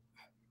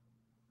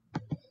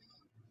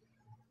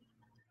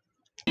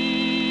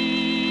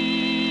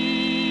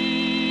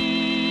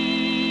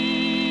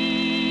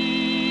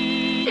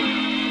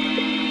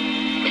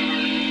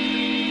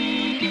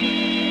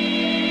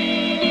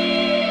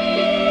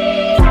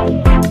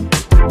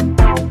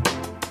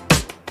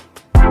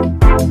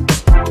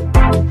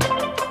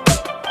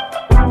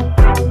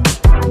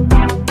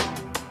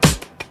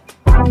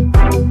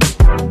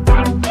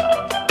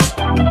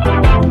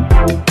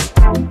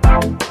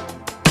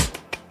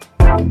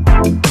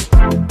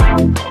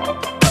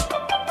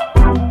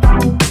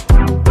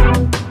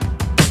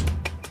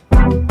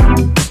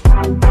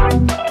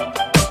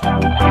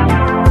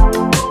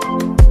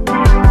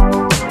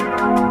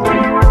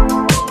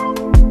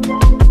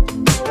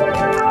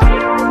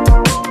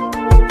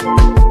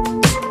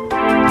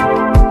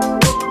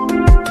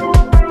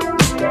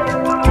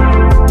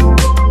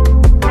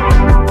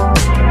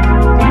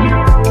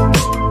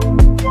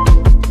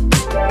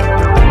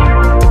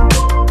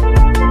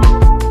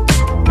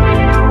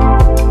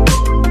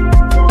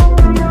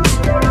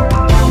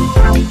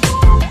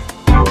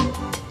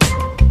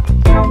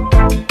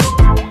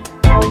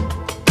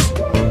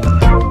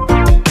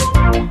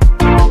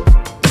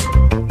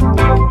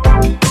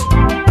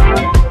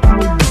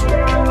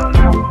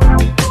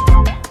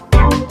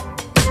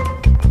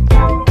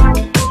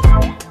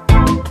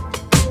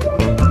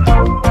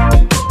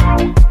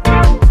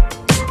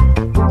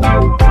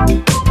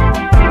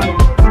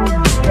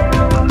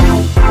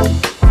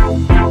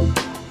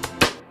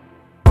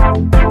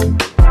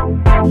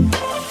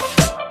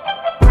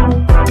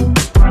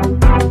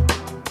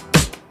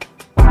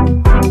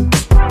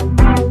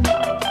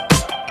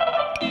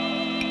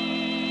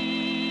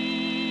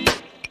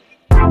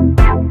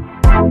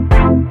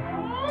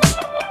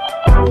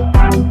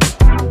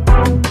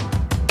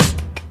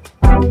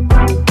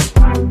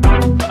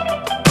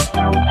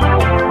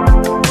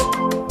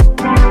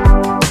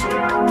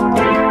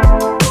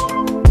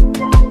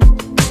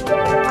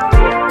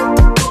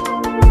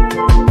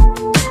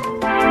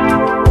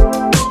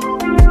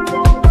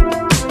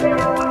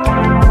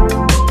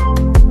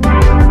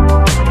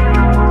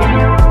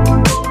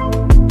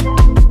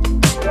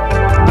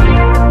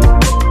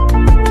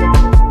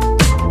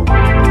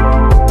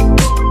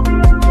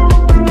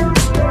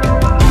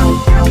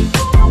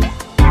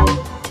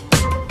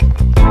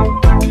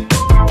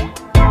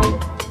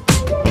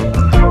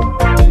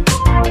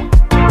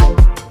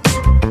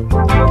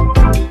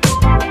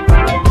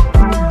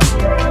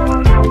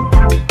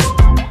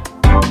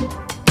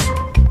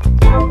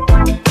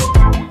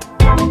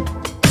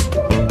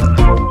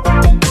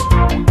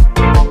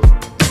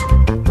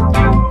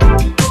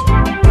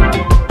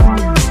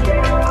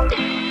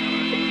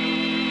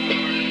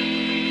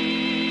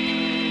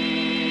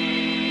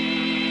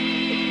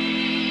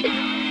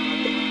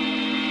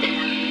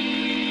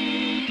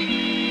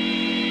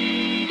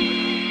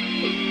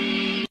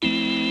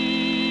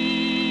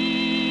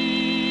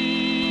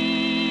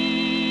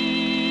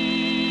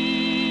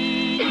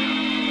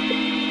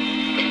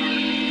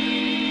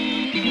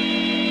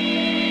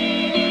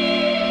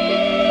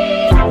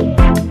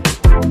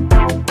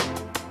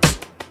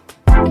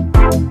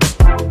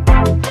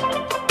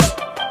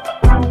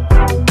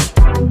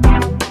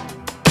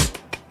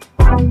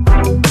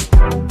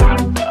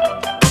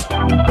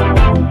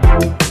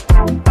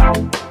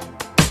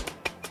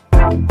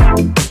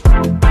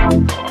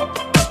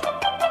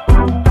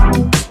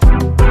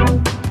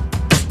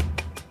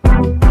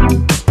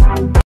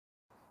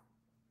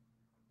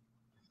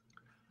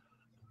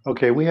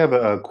 Okay, we have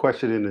a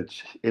question in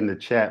in the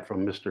chat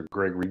from Mr.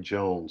 Gregory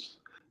Jones,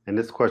 and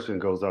this question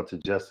goes out to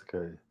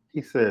Jessica.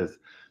 He says,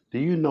 "Do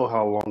you know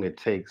how long it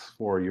takes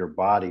for your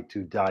body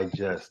to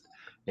digest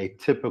a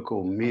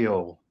typical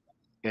meal?"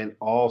 And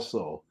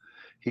also,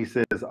 he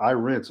says, "I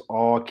rinse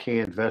all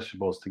canned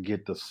vegetables to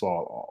get the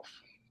salt off."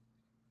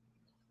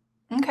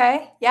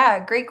 Okay, yeah,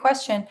 great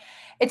question.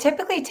 It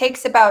typically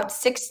takes about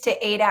 6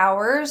 to 8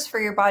 hours for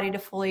your body to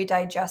fully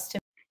digest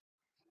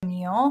a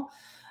meal.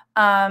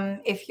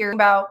 If you're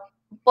about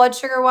blood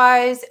sugar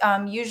wise,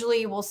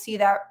 usually we'll see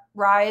that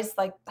rise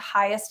like the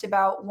highest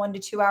about 1 to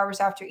 2 hours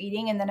after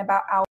eating, and then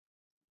about hour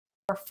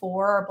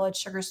four, our blood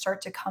sugars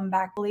start to come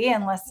back,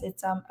 unless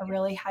it's a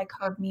really high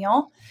carb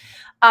meal.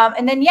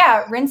 And then,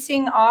 yeah,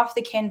 rinsing off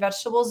the canned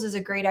vegetables is a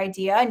great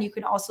idea. And you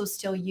can also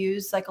still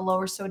use like a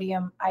lower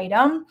sodium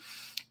item.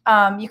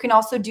 You can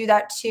also do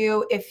that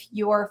too if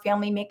your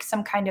family makes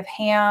some kind of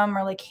ham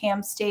or like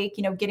ham steak,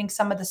 getting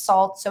some of the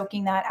salt,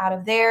 soaking that out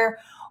of there.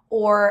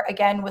 Or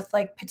again, with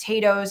like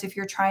potatoes, if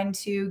you're trying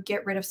to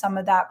get rid of some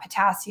of that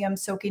potassium,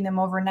 soaking them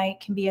overnight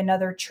can be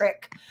another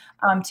trick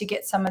to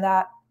get some of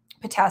that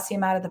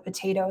potassium out of the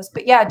potatoes.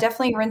 But yeah,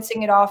 definitely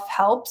rinsing it off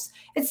helps.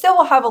 It still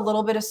will have a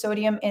little bit of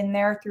sodium in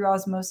there through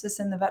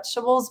osmosis in the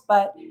vegetables,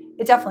 but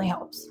it definitely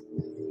helps.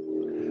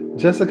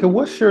 Jessica,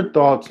 what's your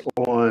thoughts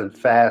on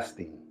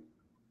fasting?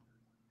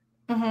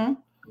 Hmm.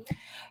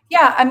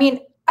 Yeah, I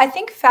mean, I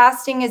think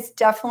fasting is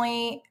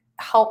definitely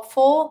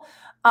helpful.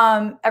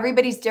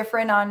 Everybody's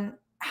different on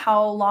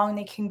how long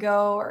they can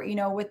go, or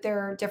with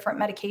their different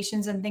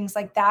medications and things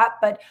like that.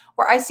 But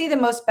where I see the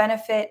most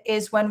benefit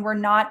is when we're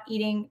not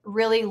eating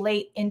really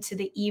late into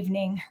the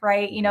evening,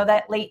 right?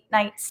 That late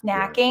night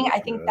Yeah, snacking. I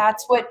think yeah,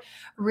 that's what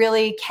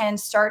really can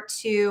start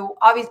to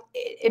obviously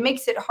it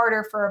makes it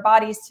harder for our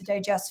bodies to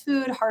digest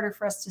food, harder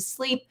for us to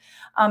sleep,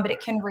 but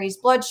it can raise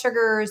blood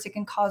sugars, it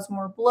can cause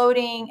more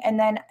bloating. And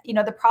then,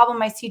 the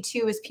problem I see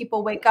too is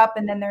people wake up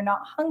and then they're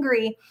not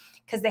hungry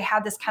because they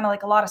had this kind of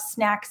like a lot of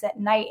snacks at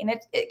night. And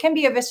it can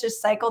be a vicious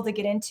cycle to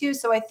get into.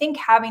 So I think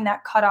having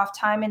that cutoff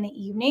time in the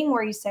evening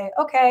where you say,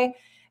 okay,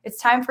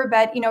 it's time for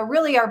bed,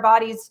 really our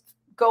bodies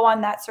go on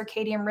that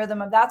circadian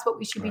rhythm of that's what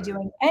we should be right.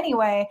 doing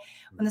anyway.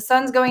 When the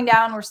sun's going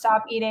down, we're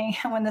stop eating.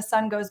 And when the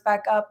sun goes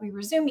back up, we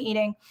resume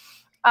eating.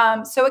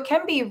 So it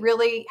can be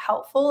really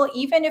helpful,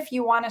 even if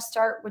you want to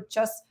start with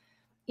just,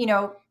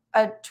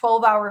 a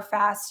 12-hour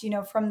fast,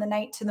 from the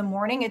night to the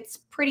morning. It's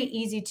pretty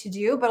easy to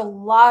do, but a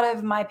lot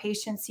of my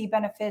patients see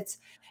benefits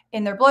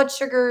in their blood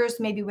sugars,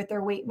 maybe with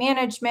their weight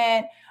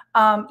management,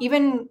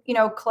 even,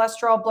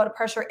 cholesterol, blood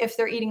pressure, if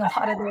they're eating a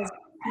lot of those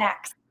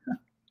snacks.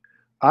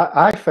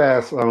 I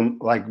fast.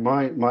 Like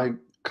my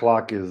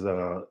clock is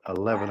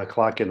 11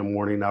 o'clock in the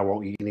morning. I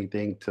won't eat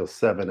anything till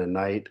 7 at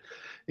night.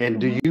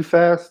 And do Mhm. you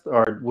fast,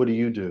 or what do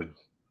you do?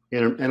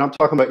 And I'm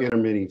talking about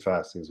intermittent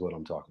fasting is what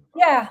I'm talking about.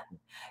 Yeah.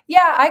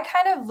 Yeah, I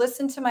kind of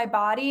listen to my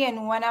body.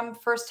 And when I'm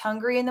first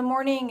hungry in the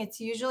morning,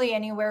 it's usually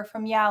anywhere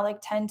from, yeah, like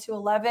 10 to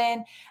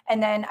 11.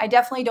 And then I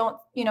definitely don't,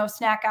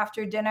 snack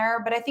after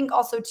dinner. But I think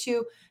also,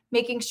 too,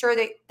 making sure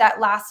that that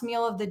last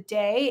meal of the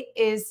day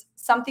is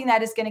something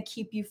that is going to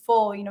keep you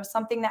full,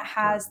 something that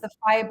Right, has the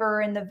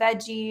fiber and the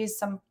veggies,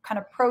 some kind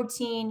of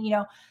protein,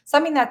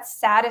 something that's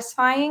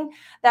satisfying.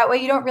 That way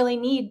you don't really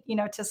need,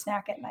 to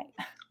snack at night.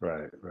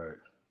 right, right.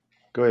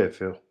 Go ahead,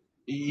 Phil.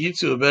 You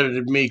two are better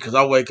than me because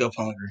I wake up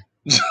hungry.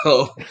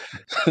 So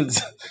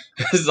it's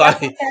That's like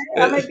okay.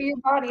 That might be your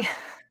body.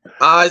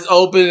 eyes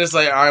open. It's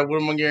like, all right,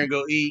 what am I going to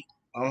go eat?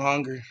 I'm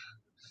hungry.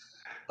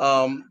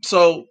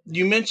 So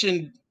you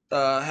mentioned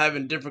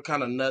having different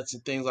kind of nuts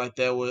and things like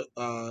that with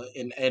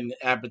in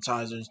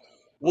appetizers.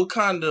 What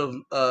kind of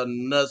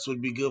nuts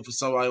would be good for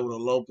somebody with a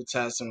low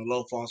potassium,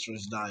 low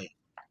phosphorus diet?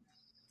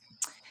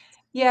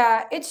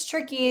 Yeah, it's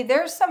tricky.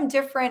 There's some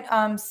different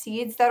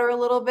seeds that are a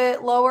little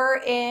bit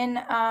lower in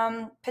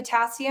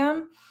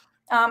potassium.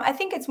 I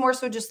think it's more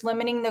so just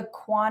limiting the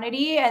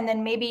quantity and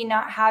then maybe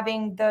not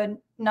having the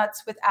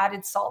nuts with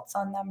added salts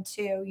on them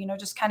too.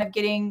 Just kind of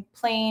getting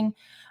plain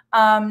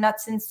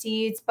nuts and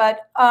seeds,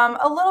 but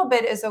a little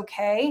bit is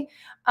okay.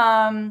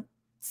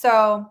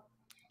 So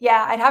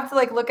yeah, I'd have to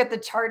like look at the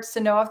charts to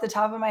know off the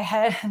top of my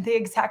head the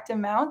exact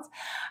amounts.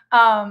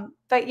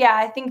 But yeah,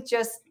 I think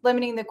just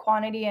limiting the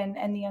quantity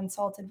and the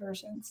unsalted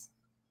versions.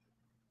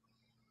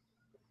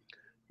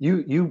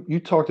 You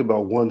talked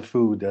about one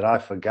food that I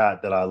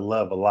forgot that I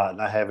love a lot,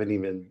 and I haven't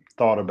even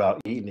thought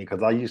about eating it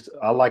because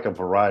I like a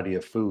variety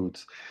of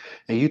foods.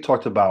 And you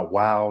talked about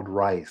wild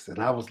rice, and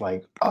I was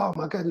like, oh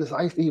my goodness,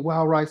 I used to eat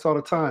wild rice all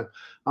the time.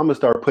 I'm gonna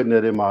start putting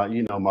it in my,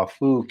 my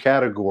food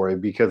category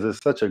because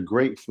it's such a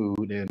great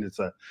food, and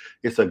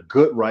it's a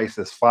good rice,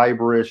 it's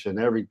fiberish and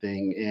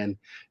everything,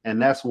 and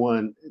that's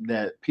one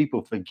that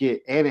people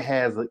forget, and it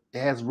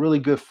has really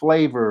good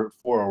flavor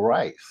for a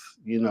rice,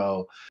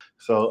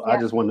 So I Yeah.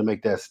 just wanted to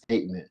make that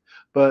statement.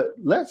 But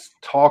let's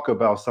talk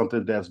about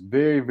something that's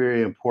very,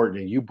 very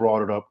important. And you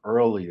brought it up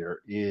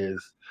earlier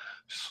is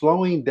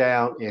slowing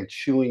down and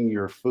chewing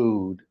your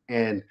food.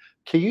 And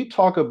can you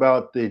talk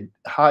about the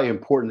how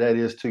important that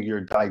is to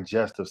your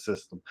digestive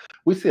system?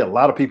 We see a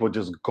lot of people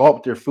just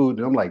gulp their food,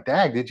 and I'm like,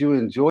 Dad, did you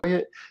enjoy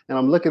it? And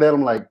I'm looking at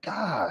them like,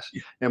 gosh.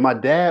 And my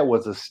dad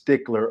was a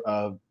stickler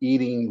of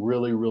eating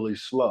really, really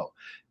slow.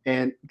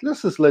 And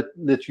let's just let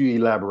you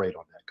elaborate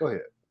on that. Go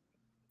ahead.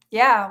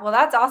 Yeah, well,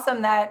 that's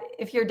awesome that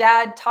if your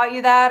dad taught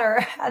you that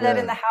or had that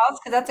in Yeah, the house,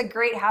 because that's a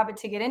great habit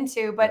to get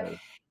into. But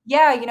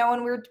yeah, yeah,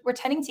 when we're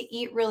tending to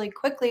eat really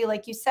quickly,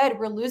 like you said,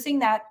 we're losing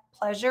that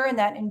pleasure and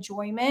that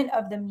enjoyment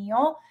of the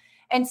meal.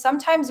 And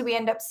sometimes we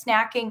end up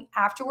snacking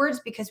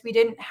afterwards because we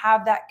didn't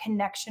have that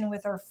connection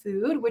with our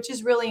food, which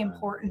is really right,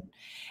 important.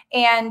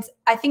 And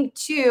I think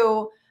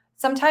too,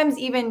 sometimes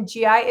even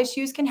GI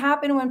issues can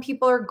happen when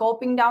people are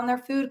gulping down their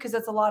food because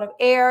it's a lot of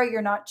air.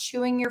 You're not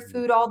chewing your mm,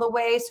 food all the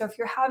way. So if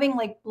you're having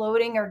like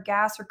bloating or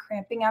gas or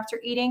cramping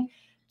after eating,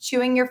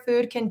 chewing your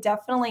food can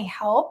definitely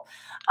help.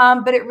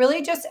 But it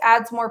really just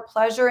adds more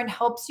pleasure and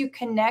helps you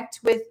connect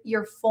with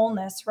your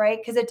fullness, right?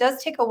 Because it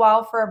does take a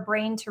while for our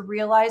brain to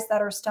realize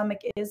that our stomach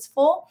is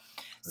full.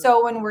 right.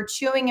 So when we're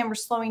chewing and we're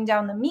slowing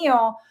down the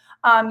meal,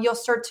 you'll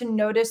start to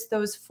notice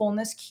those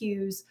fullness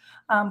cues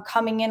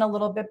coming in a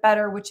little bit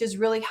better, which is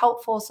really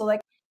helpful. So,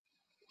 like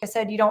I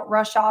said, you don't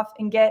rush off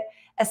and get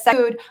a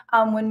second food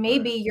when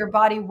maybe Right. your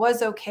body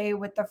was okay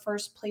with the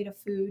first plate of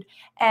food.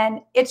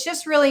 And it's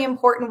just really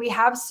important. We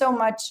have so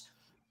much,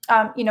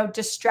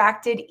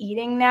 distracted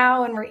eating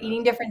now, and we're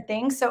eating different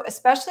things. So,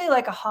 especially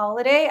like a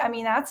holiday, I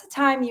mean, that's a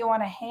time you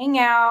want to hang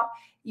out.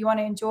 You want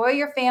to enjoy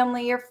your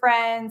family, your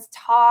friends,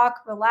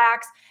 talk,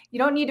 relax. You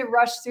don't need to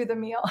rush through the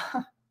meal.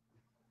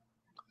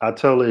 I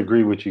totally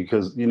agree with you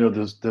because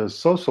the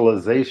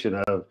socialization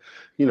of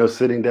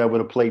sitting down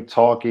with a plate,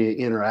 talking,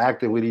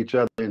 interacting with each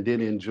other, and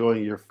then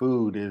enjoying your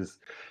food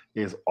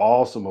is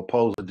awesome.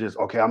 Opposed to just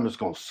okay, I'm just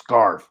gonna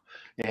scarf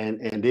and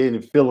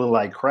then feeling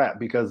like crap.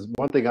 Because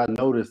one thing I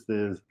noticed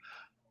is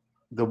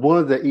the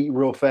ones that eat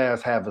real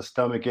fast have a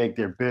stomach ache.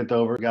 They're bent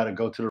over, got to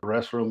go to the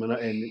restroom,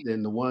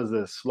 and the ones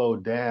that slow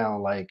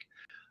down like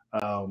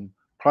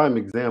prime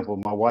example,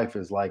 my wife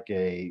is like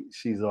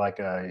she's like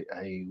a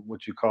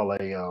what you call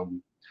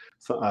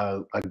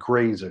a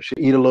grazer. She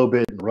eat a little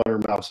bit and run her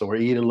mouth somewhere,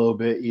 eat a little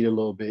bit, eat a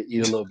little bit,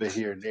 eat a little bit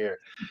here and there.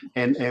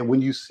 And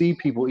when you see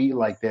people eat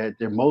like that,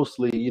 they're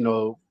mostly,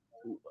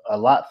 a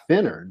lot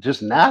thinner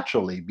just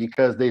naturally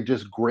because they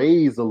just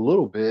graze a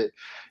little bit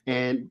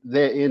and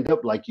they end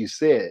up, like you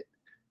said,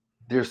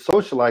 they're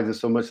socializing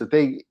so much that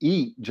they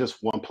eat just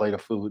one plate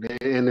of food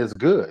and it's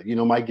good.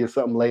 Might get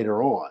something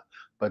later on,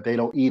 but they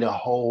don't eat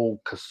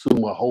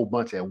consume a whole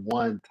bunch at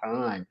one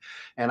time.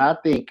 And I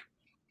think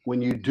when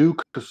you do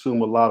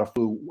consume a lot of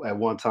food at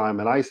one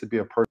time, and I used to be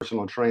a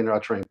personal trainer, I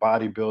trained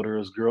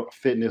bodybuilders,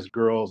 fitness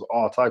girls,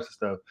 all types of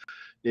stuff,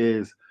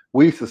 is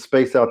we used to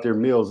space out their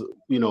meals,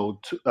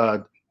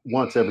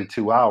 once every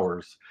 2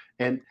 hours.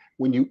 And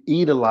when you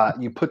eat a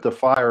lot, you put the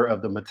fire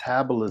of the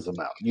metabolism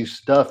out. You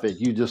stuff it.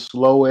 You just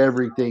slow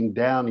everything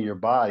down in your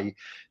body.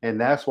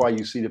 And that's why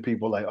you see the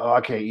people like, oh,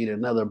 I can't eat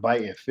another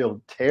bite and feel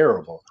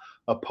terrible.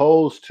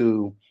 Opposed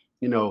to,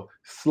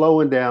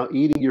 slowing down,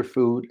 eating your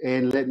food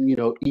and letting,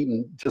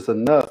 eating just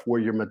enough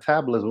where your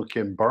metabolism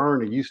can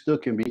burn and you still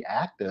can be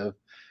active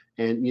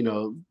and,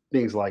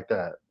 things like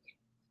that.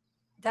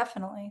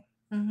 Definitely.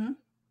 Hmm.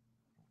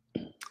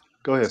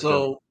 Go ahead, Phil.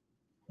 So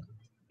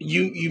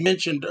you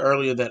mentioned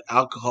earlier that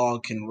alcohol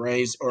can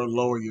raise or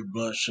lower your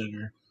blood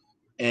sugar.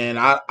 And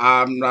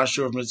I'm not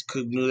sure if Ms.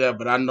 Cook knew that,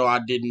 but I know I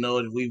didn't know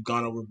it. We've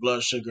gone over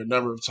blood sugar a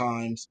number of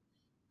times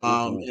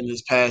Hmm. in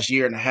this past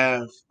year and a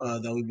half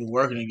that we've been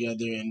working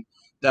together. And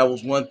that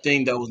was one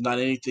thing that was not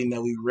anything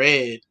that we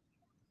read.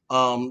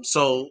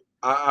 So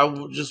I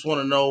would just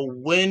want to know,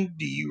 when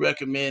do you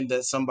recommend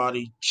that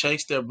somebody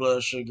checks their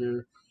blood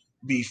sugar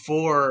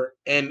before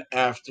and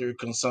after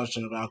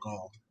consumption of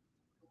alcohol?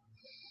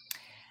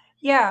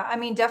 Yeah, I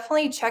mean,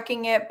 definitely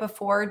checking it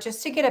before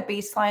just to get a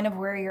baseline of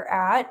where you're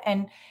at.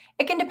 And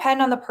it can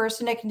depend on the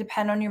person, it can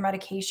depend on your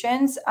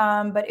medications.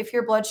 But if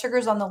your blood sugar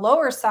is on the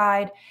lower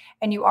side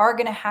and you are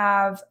going to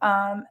have,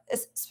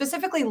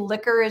 specifically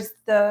liquor is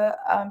the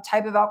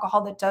type of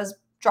alcohol that does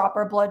drop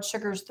our blood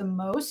sugars the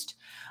most.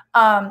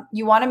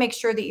 You want to make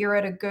sure that you're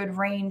at a good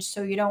range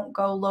so you don't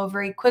go low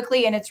very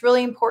quickly. And it's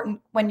really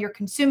important when you're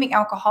consuming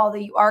alcohol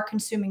that you are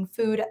consuming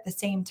food at the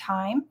same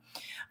time,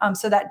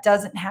 so that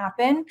doesn't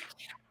happen.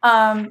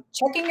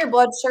 Checking your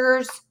blood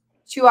sugars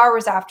 2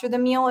 hours after the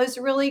meal is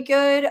really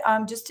good,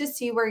 just to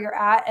see where you're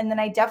at. And then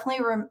I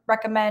definitely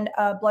recommend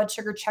a blood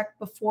sugar check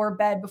before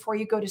bed, before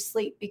you go to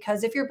sleep,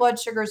 because if your blood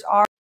sugars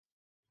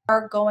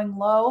are going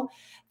low,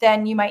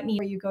 then you might need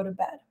where you go to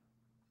bed.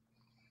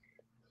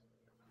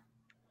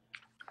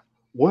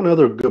 One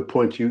other good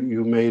point you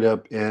made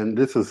up, and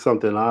this is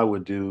something I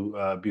would do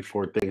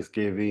before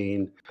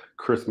Thanksgiving,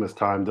 Christmas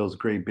time, those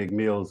great big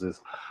meals,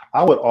 is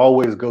I would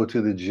always go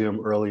to the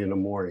gym early in the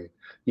morning.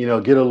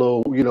 Get a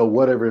little,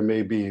 whatever it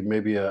may be,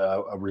 maybe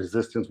a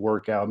resistance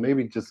workout,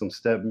 maybe just some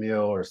step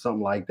meal or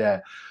something like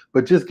that.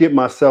 But just get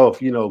myself,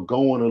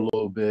 going a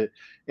little bit.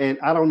 And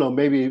I don't know,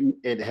 maybe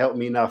it helped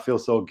me not feel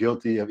so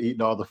guilty of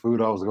eating all the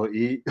food I was going to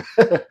eat.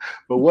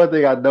 But one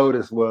thing I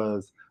noticed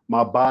was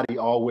my body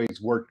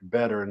always worked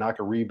better and I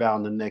could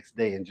rebound the next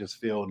day and just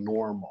feel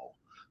normal.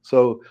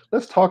 So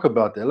let's talk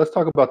about that. Let's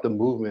talk about the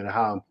movement and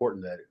how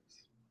important that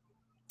is.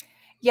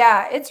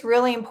 Yeah, it's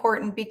really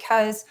important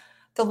because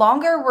the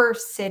longer we're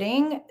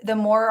sitting, the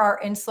more our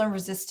insulin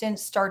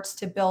resistance starts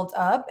to build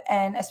up.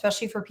 And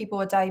especially for people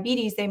with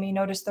diabetes, they may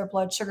notice their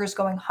blood sugars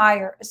going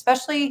higher,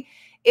 especially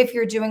if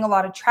you're doing a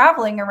lot of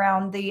traveling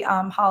around the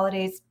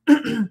holidays.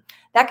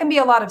 That can be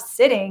a lot of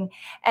sitting.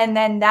 And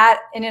then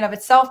that in and of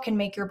itself can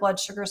make your blood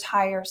sugars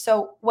higher.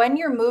 So when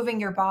you're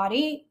moving your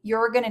body,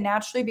 you're going to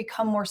naturally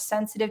become more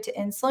sensitive to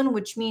insulin,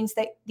 which means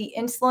that the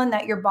insulin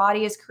that your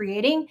body is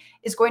creating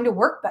is going to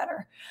work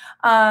better.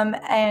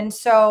 And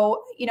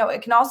so,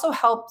 it can also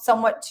help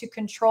somewhat to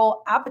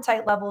control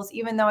appetite levels,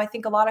 even though I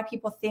think a lot of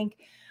people think,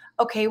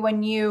 okay,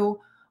 when you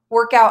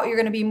work out, you're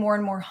going to be more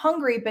and more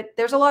hungry. But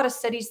there's a lot of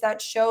studies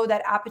that show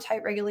that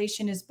appetite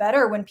regulation is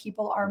better when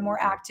people are more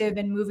Mhm. active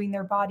and moving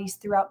their bodies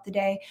throughout the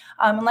day.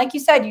 And like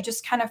you said, you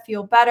just kind of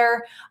feel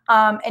better.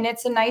 And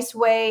it's a nice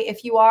way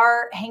if you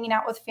are hanging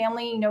out with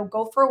family,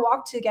 go for a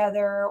walk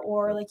together,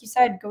 or like you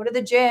said, go to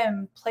the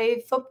gym, play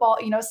football,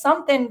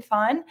 something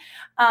fun.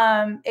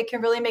 It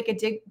can really make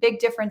a big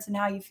difference in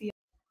how you feel.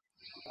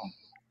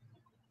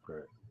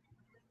 Great.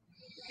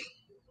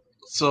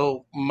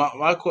 So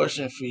my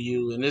question for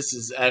you, and this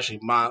is actually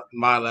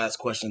my last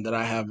question that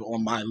I have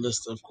on my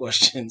list of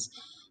questions.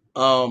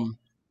 Um,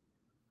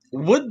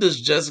 what does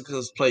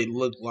Jessica's plate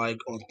look like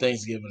on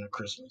Thanksgiving or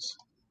Christmas?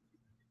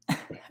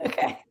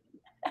 Okay.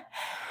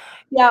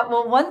 Yeah.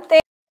 Well, one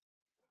thing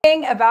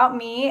about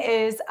me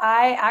is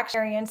I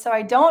actually, and so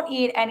I don't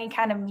eat any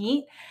kind of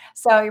meat.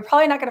 So you're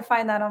probably not going to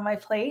find that on my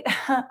plate.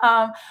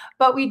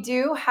 But we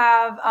do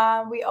have,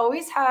 we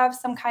always have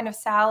some kind of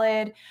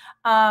salad.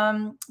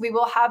 We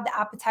will have the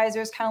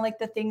appetizers, kind of like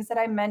the things that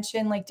I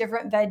mentioned, like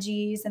different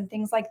veggies and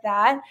things like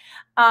that.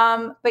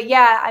 But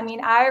yeah, I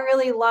mean, I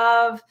really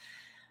love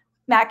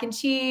mac and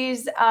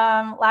cheese.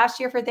 Last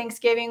year for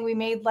Thanksgiving, we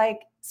made like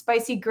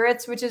spicy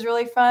grits, which is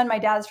really fun. My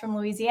dad's from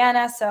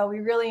Louisiana, so we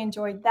really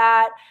enjoyed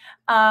that.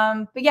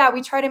 But yeah,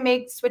 we try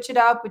to switch it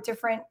up with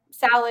different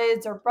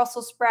salads or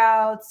Brussels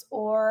sprouts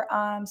or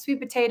sweet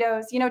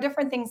potatoes,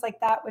 different things like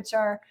that, which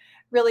are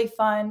really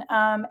fun.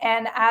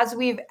 And as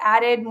we've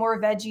added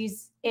more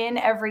veggies in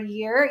every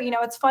year,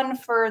 it's fun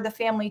for the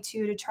family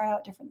too to try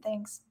out different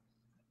things.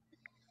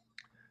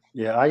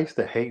 Yeah, I used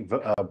to hate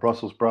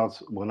Brussels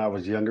sprouts when I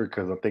was younger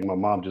because I think my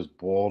mom just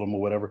boiled them or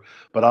whatever.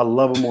 But I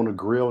love them on the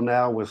grill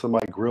now when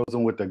somebody grills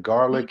them with the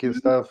garlic and Mhm.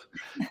 stuff,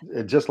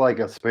 just like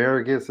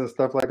asparagus and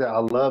stuff like that. I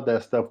love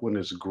that stuff when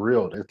it's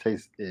grilled. It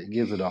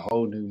gives it a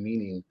whole new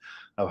meaning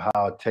of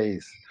how it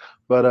tastes.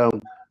 But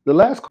the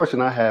last question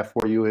I have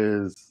for you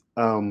is,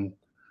 and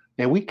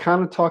we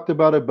kind of talked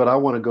about it, but I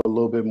want to go a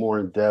little bit more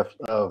in depth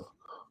of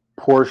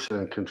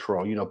portion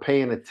control.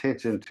 Paying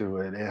attention to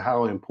it and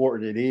how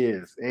important it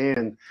is,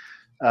 and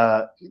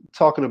uh,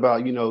 talking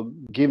about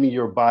giving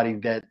your body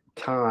that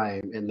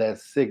time and that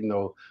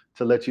signal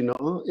to let you know,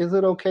 oh, is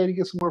it okay to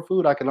get some more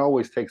food? I can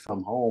always take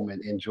some home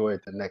and enjoy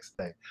it the next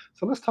day.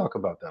 So let's talk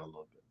about that a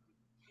little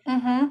bit.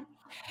 Mhm.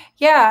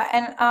 Yeah,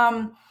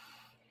 and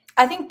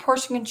I think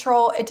portion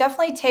control, it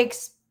definitely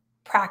takes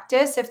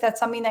practice if that's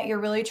something that you're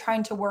really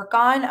trying to work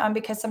on,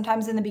 because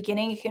sometimes in the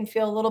beginning it can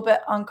feel a little bit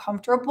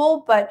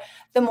uncomfortable. But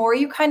the more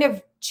you kind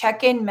of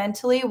check in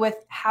mentally with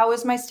how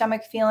is my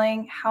stomach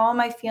feeling? How am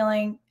I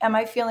feeling? Am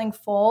I feeling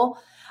full?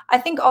 I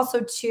think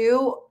also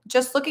too,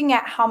 just looking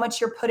at how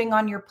much you're putting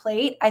on your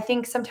plate. I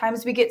think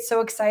sometimes we get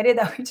so excited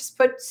that we just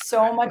put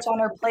so much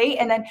on our plate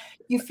and then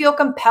you feel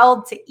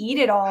compelled to eat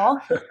it all.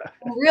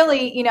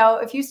 Really,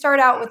 if you start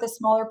out with a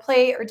smaller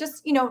plate or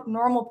just,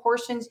 normal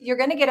portions, you're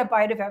going to get a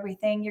bite of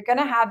everything. You're going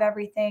to have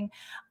everything.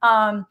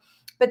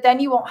 But then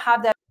you won't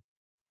have that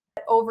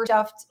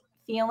overstuffed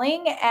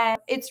feeling. And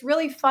it's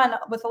really fun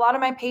with a lot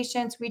of my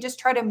patients. We just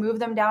try to move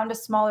them down to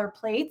smaller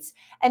plates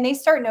and they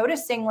start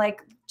noticing,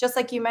 like, just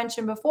like you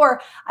mentioned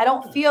before, I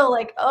don't feel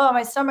like, oh,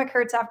 my stomach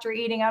hurts after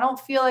eating. I don't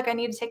feel like I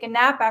need to take a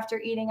nap after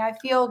eating. I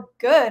feel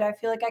good. I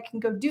feel like I can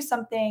go do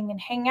something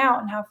and hang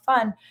out and have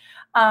fun.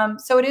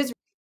 So it is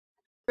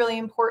really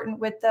important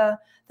with the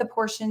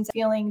portions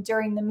feeling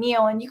during the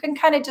meal. And you can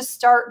kind of just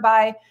start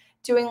by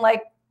doing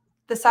like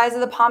the size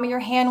of the palm of your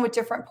hand with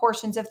different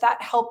portions if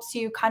that helps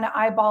you kind of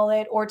eyeball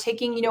it, or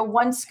taking,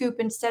 one scoop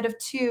instead of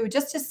two,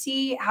 just to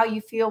see how you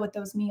feel with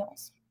those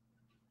meals.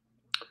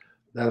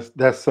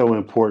 That's so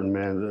important,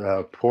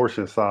 man.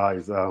 Portion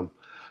size,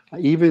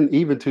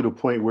 even to the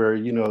point where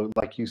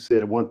like you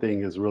said, one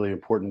thing is really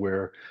important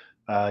where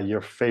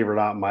your favorite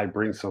aunt might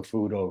bring some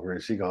food over,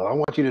 and she goes, "I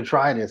want you to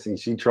try this," and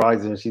she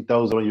tries it, and she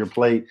throws it on your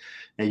plate,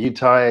 and you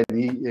try it,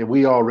 and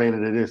we all ran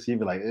into this. You'd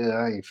be like,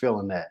 I ain't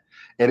feeling that,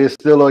 and it's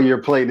still on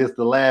your plate. It's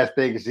the last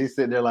thing, and she's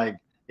sitting there like,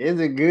 "Is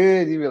it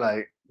good?" You'd be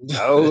like,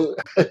 "No."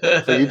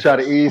 So you try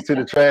to ease to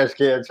the trash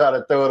can, try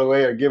to throw it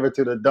away or give it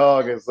to the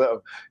dog or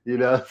something, you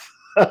know.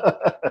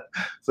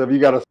 So if you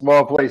got a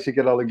small plate, she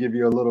can only give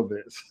you a little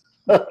bit.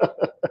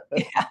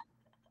 Yeah.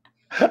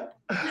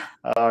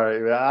 All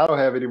right, man. I don't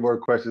have any more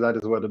questions. I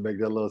just wanted to make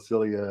that little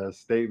silly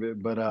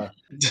statement. But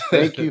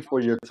thank you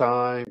for your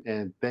time,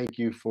 and thank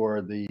you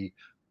for the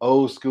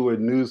old school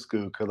and new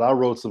school, because I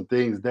wrote some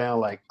things down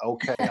like,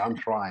 okay, I'm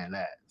trying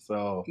that.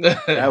 So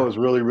that was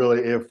really,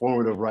 really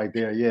informative right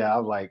there. Yeah,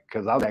 I'm like,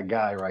 because I'm that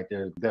guy right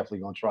there, definitely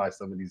gonna try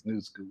some of these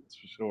new schools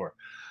for sure.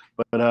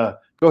 But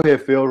go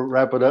ahead, Phil,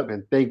 wrap it up,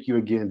 and thank you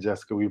again,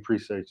 Jessica. We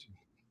appreciate you.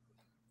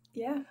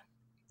 Yeah.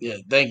 Yeah,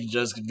 thank you,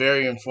 Jessica.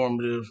 Very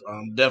informative.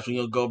 I'm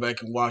definitely gonna go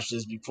back and watch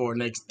this before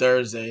next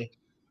Thursday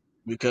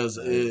because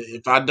Right.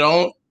 if I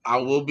don't, I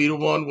will be the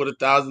one with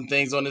 1,000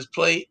 things on this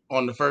plate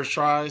on the first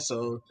try.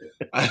 So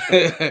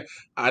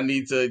I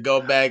need to go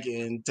back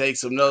and take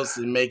some notes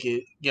and make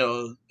it,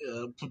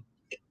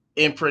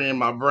 imprint in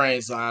my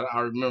brain so I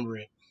remember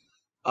it.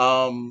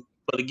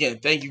 But again,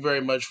 thank you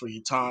very much for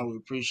your time. We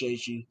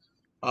appreciate you.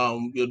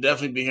 You'll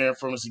definitely be hearing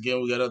from us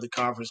again. We got other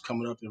conference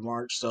coming up in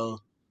March, so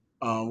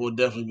we'll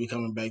definitely be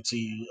coming back to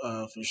you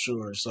for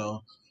sure.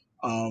 So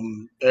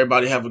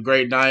everybody have a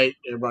great night.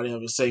 Everybody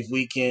have a safe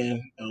weekend,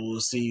 and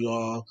we'll see you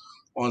all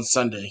on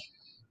Sunday.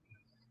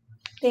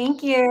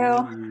 Thank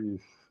you.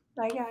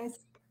 Bye, guys.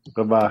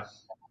 Bye bye.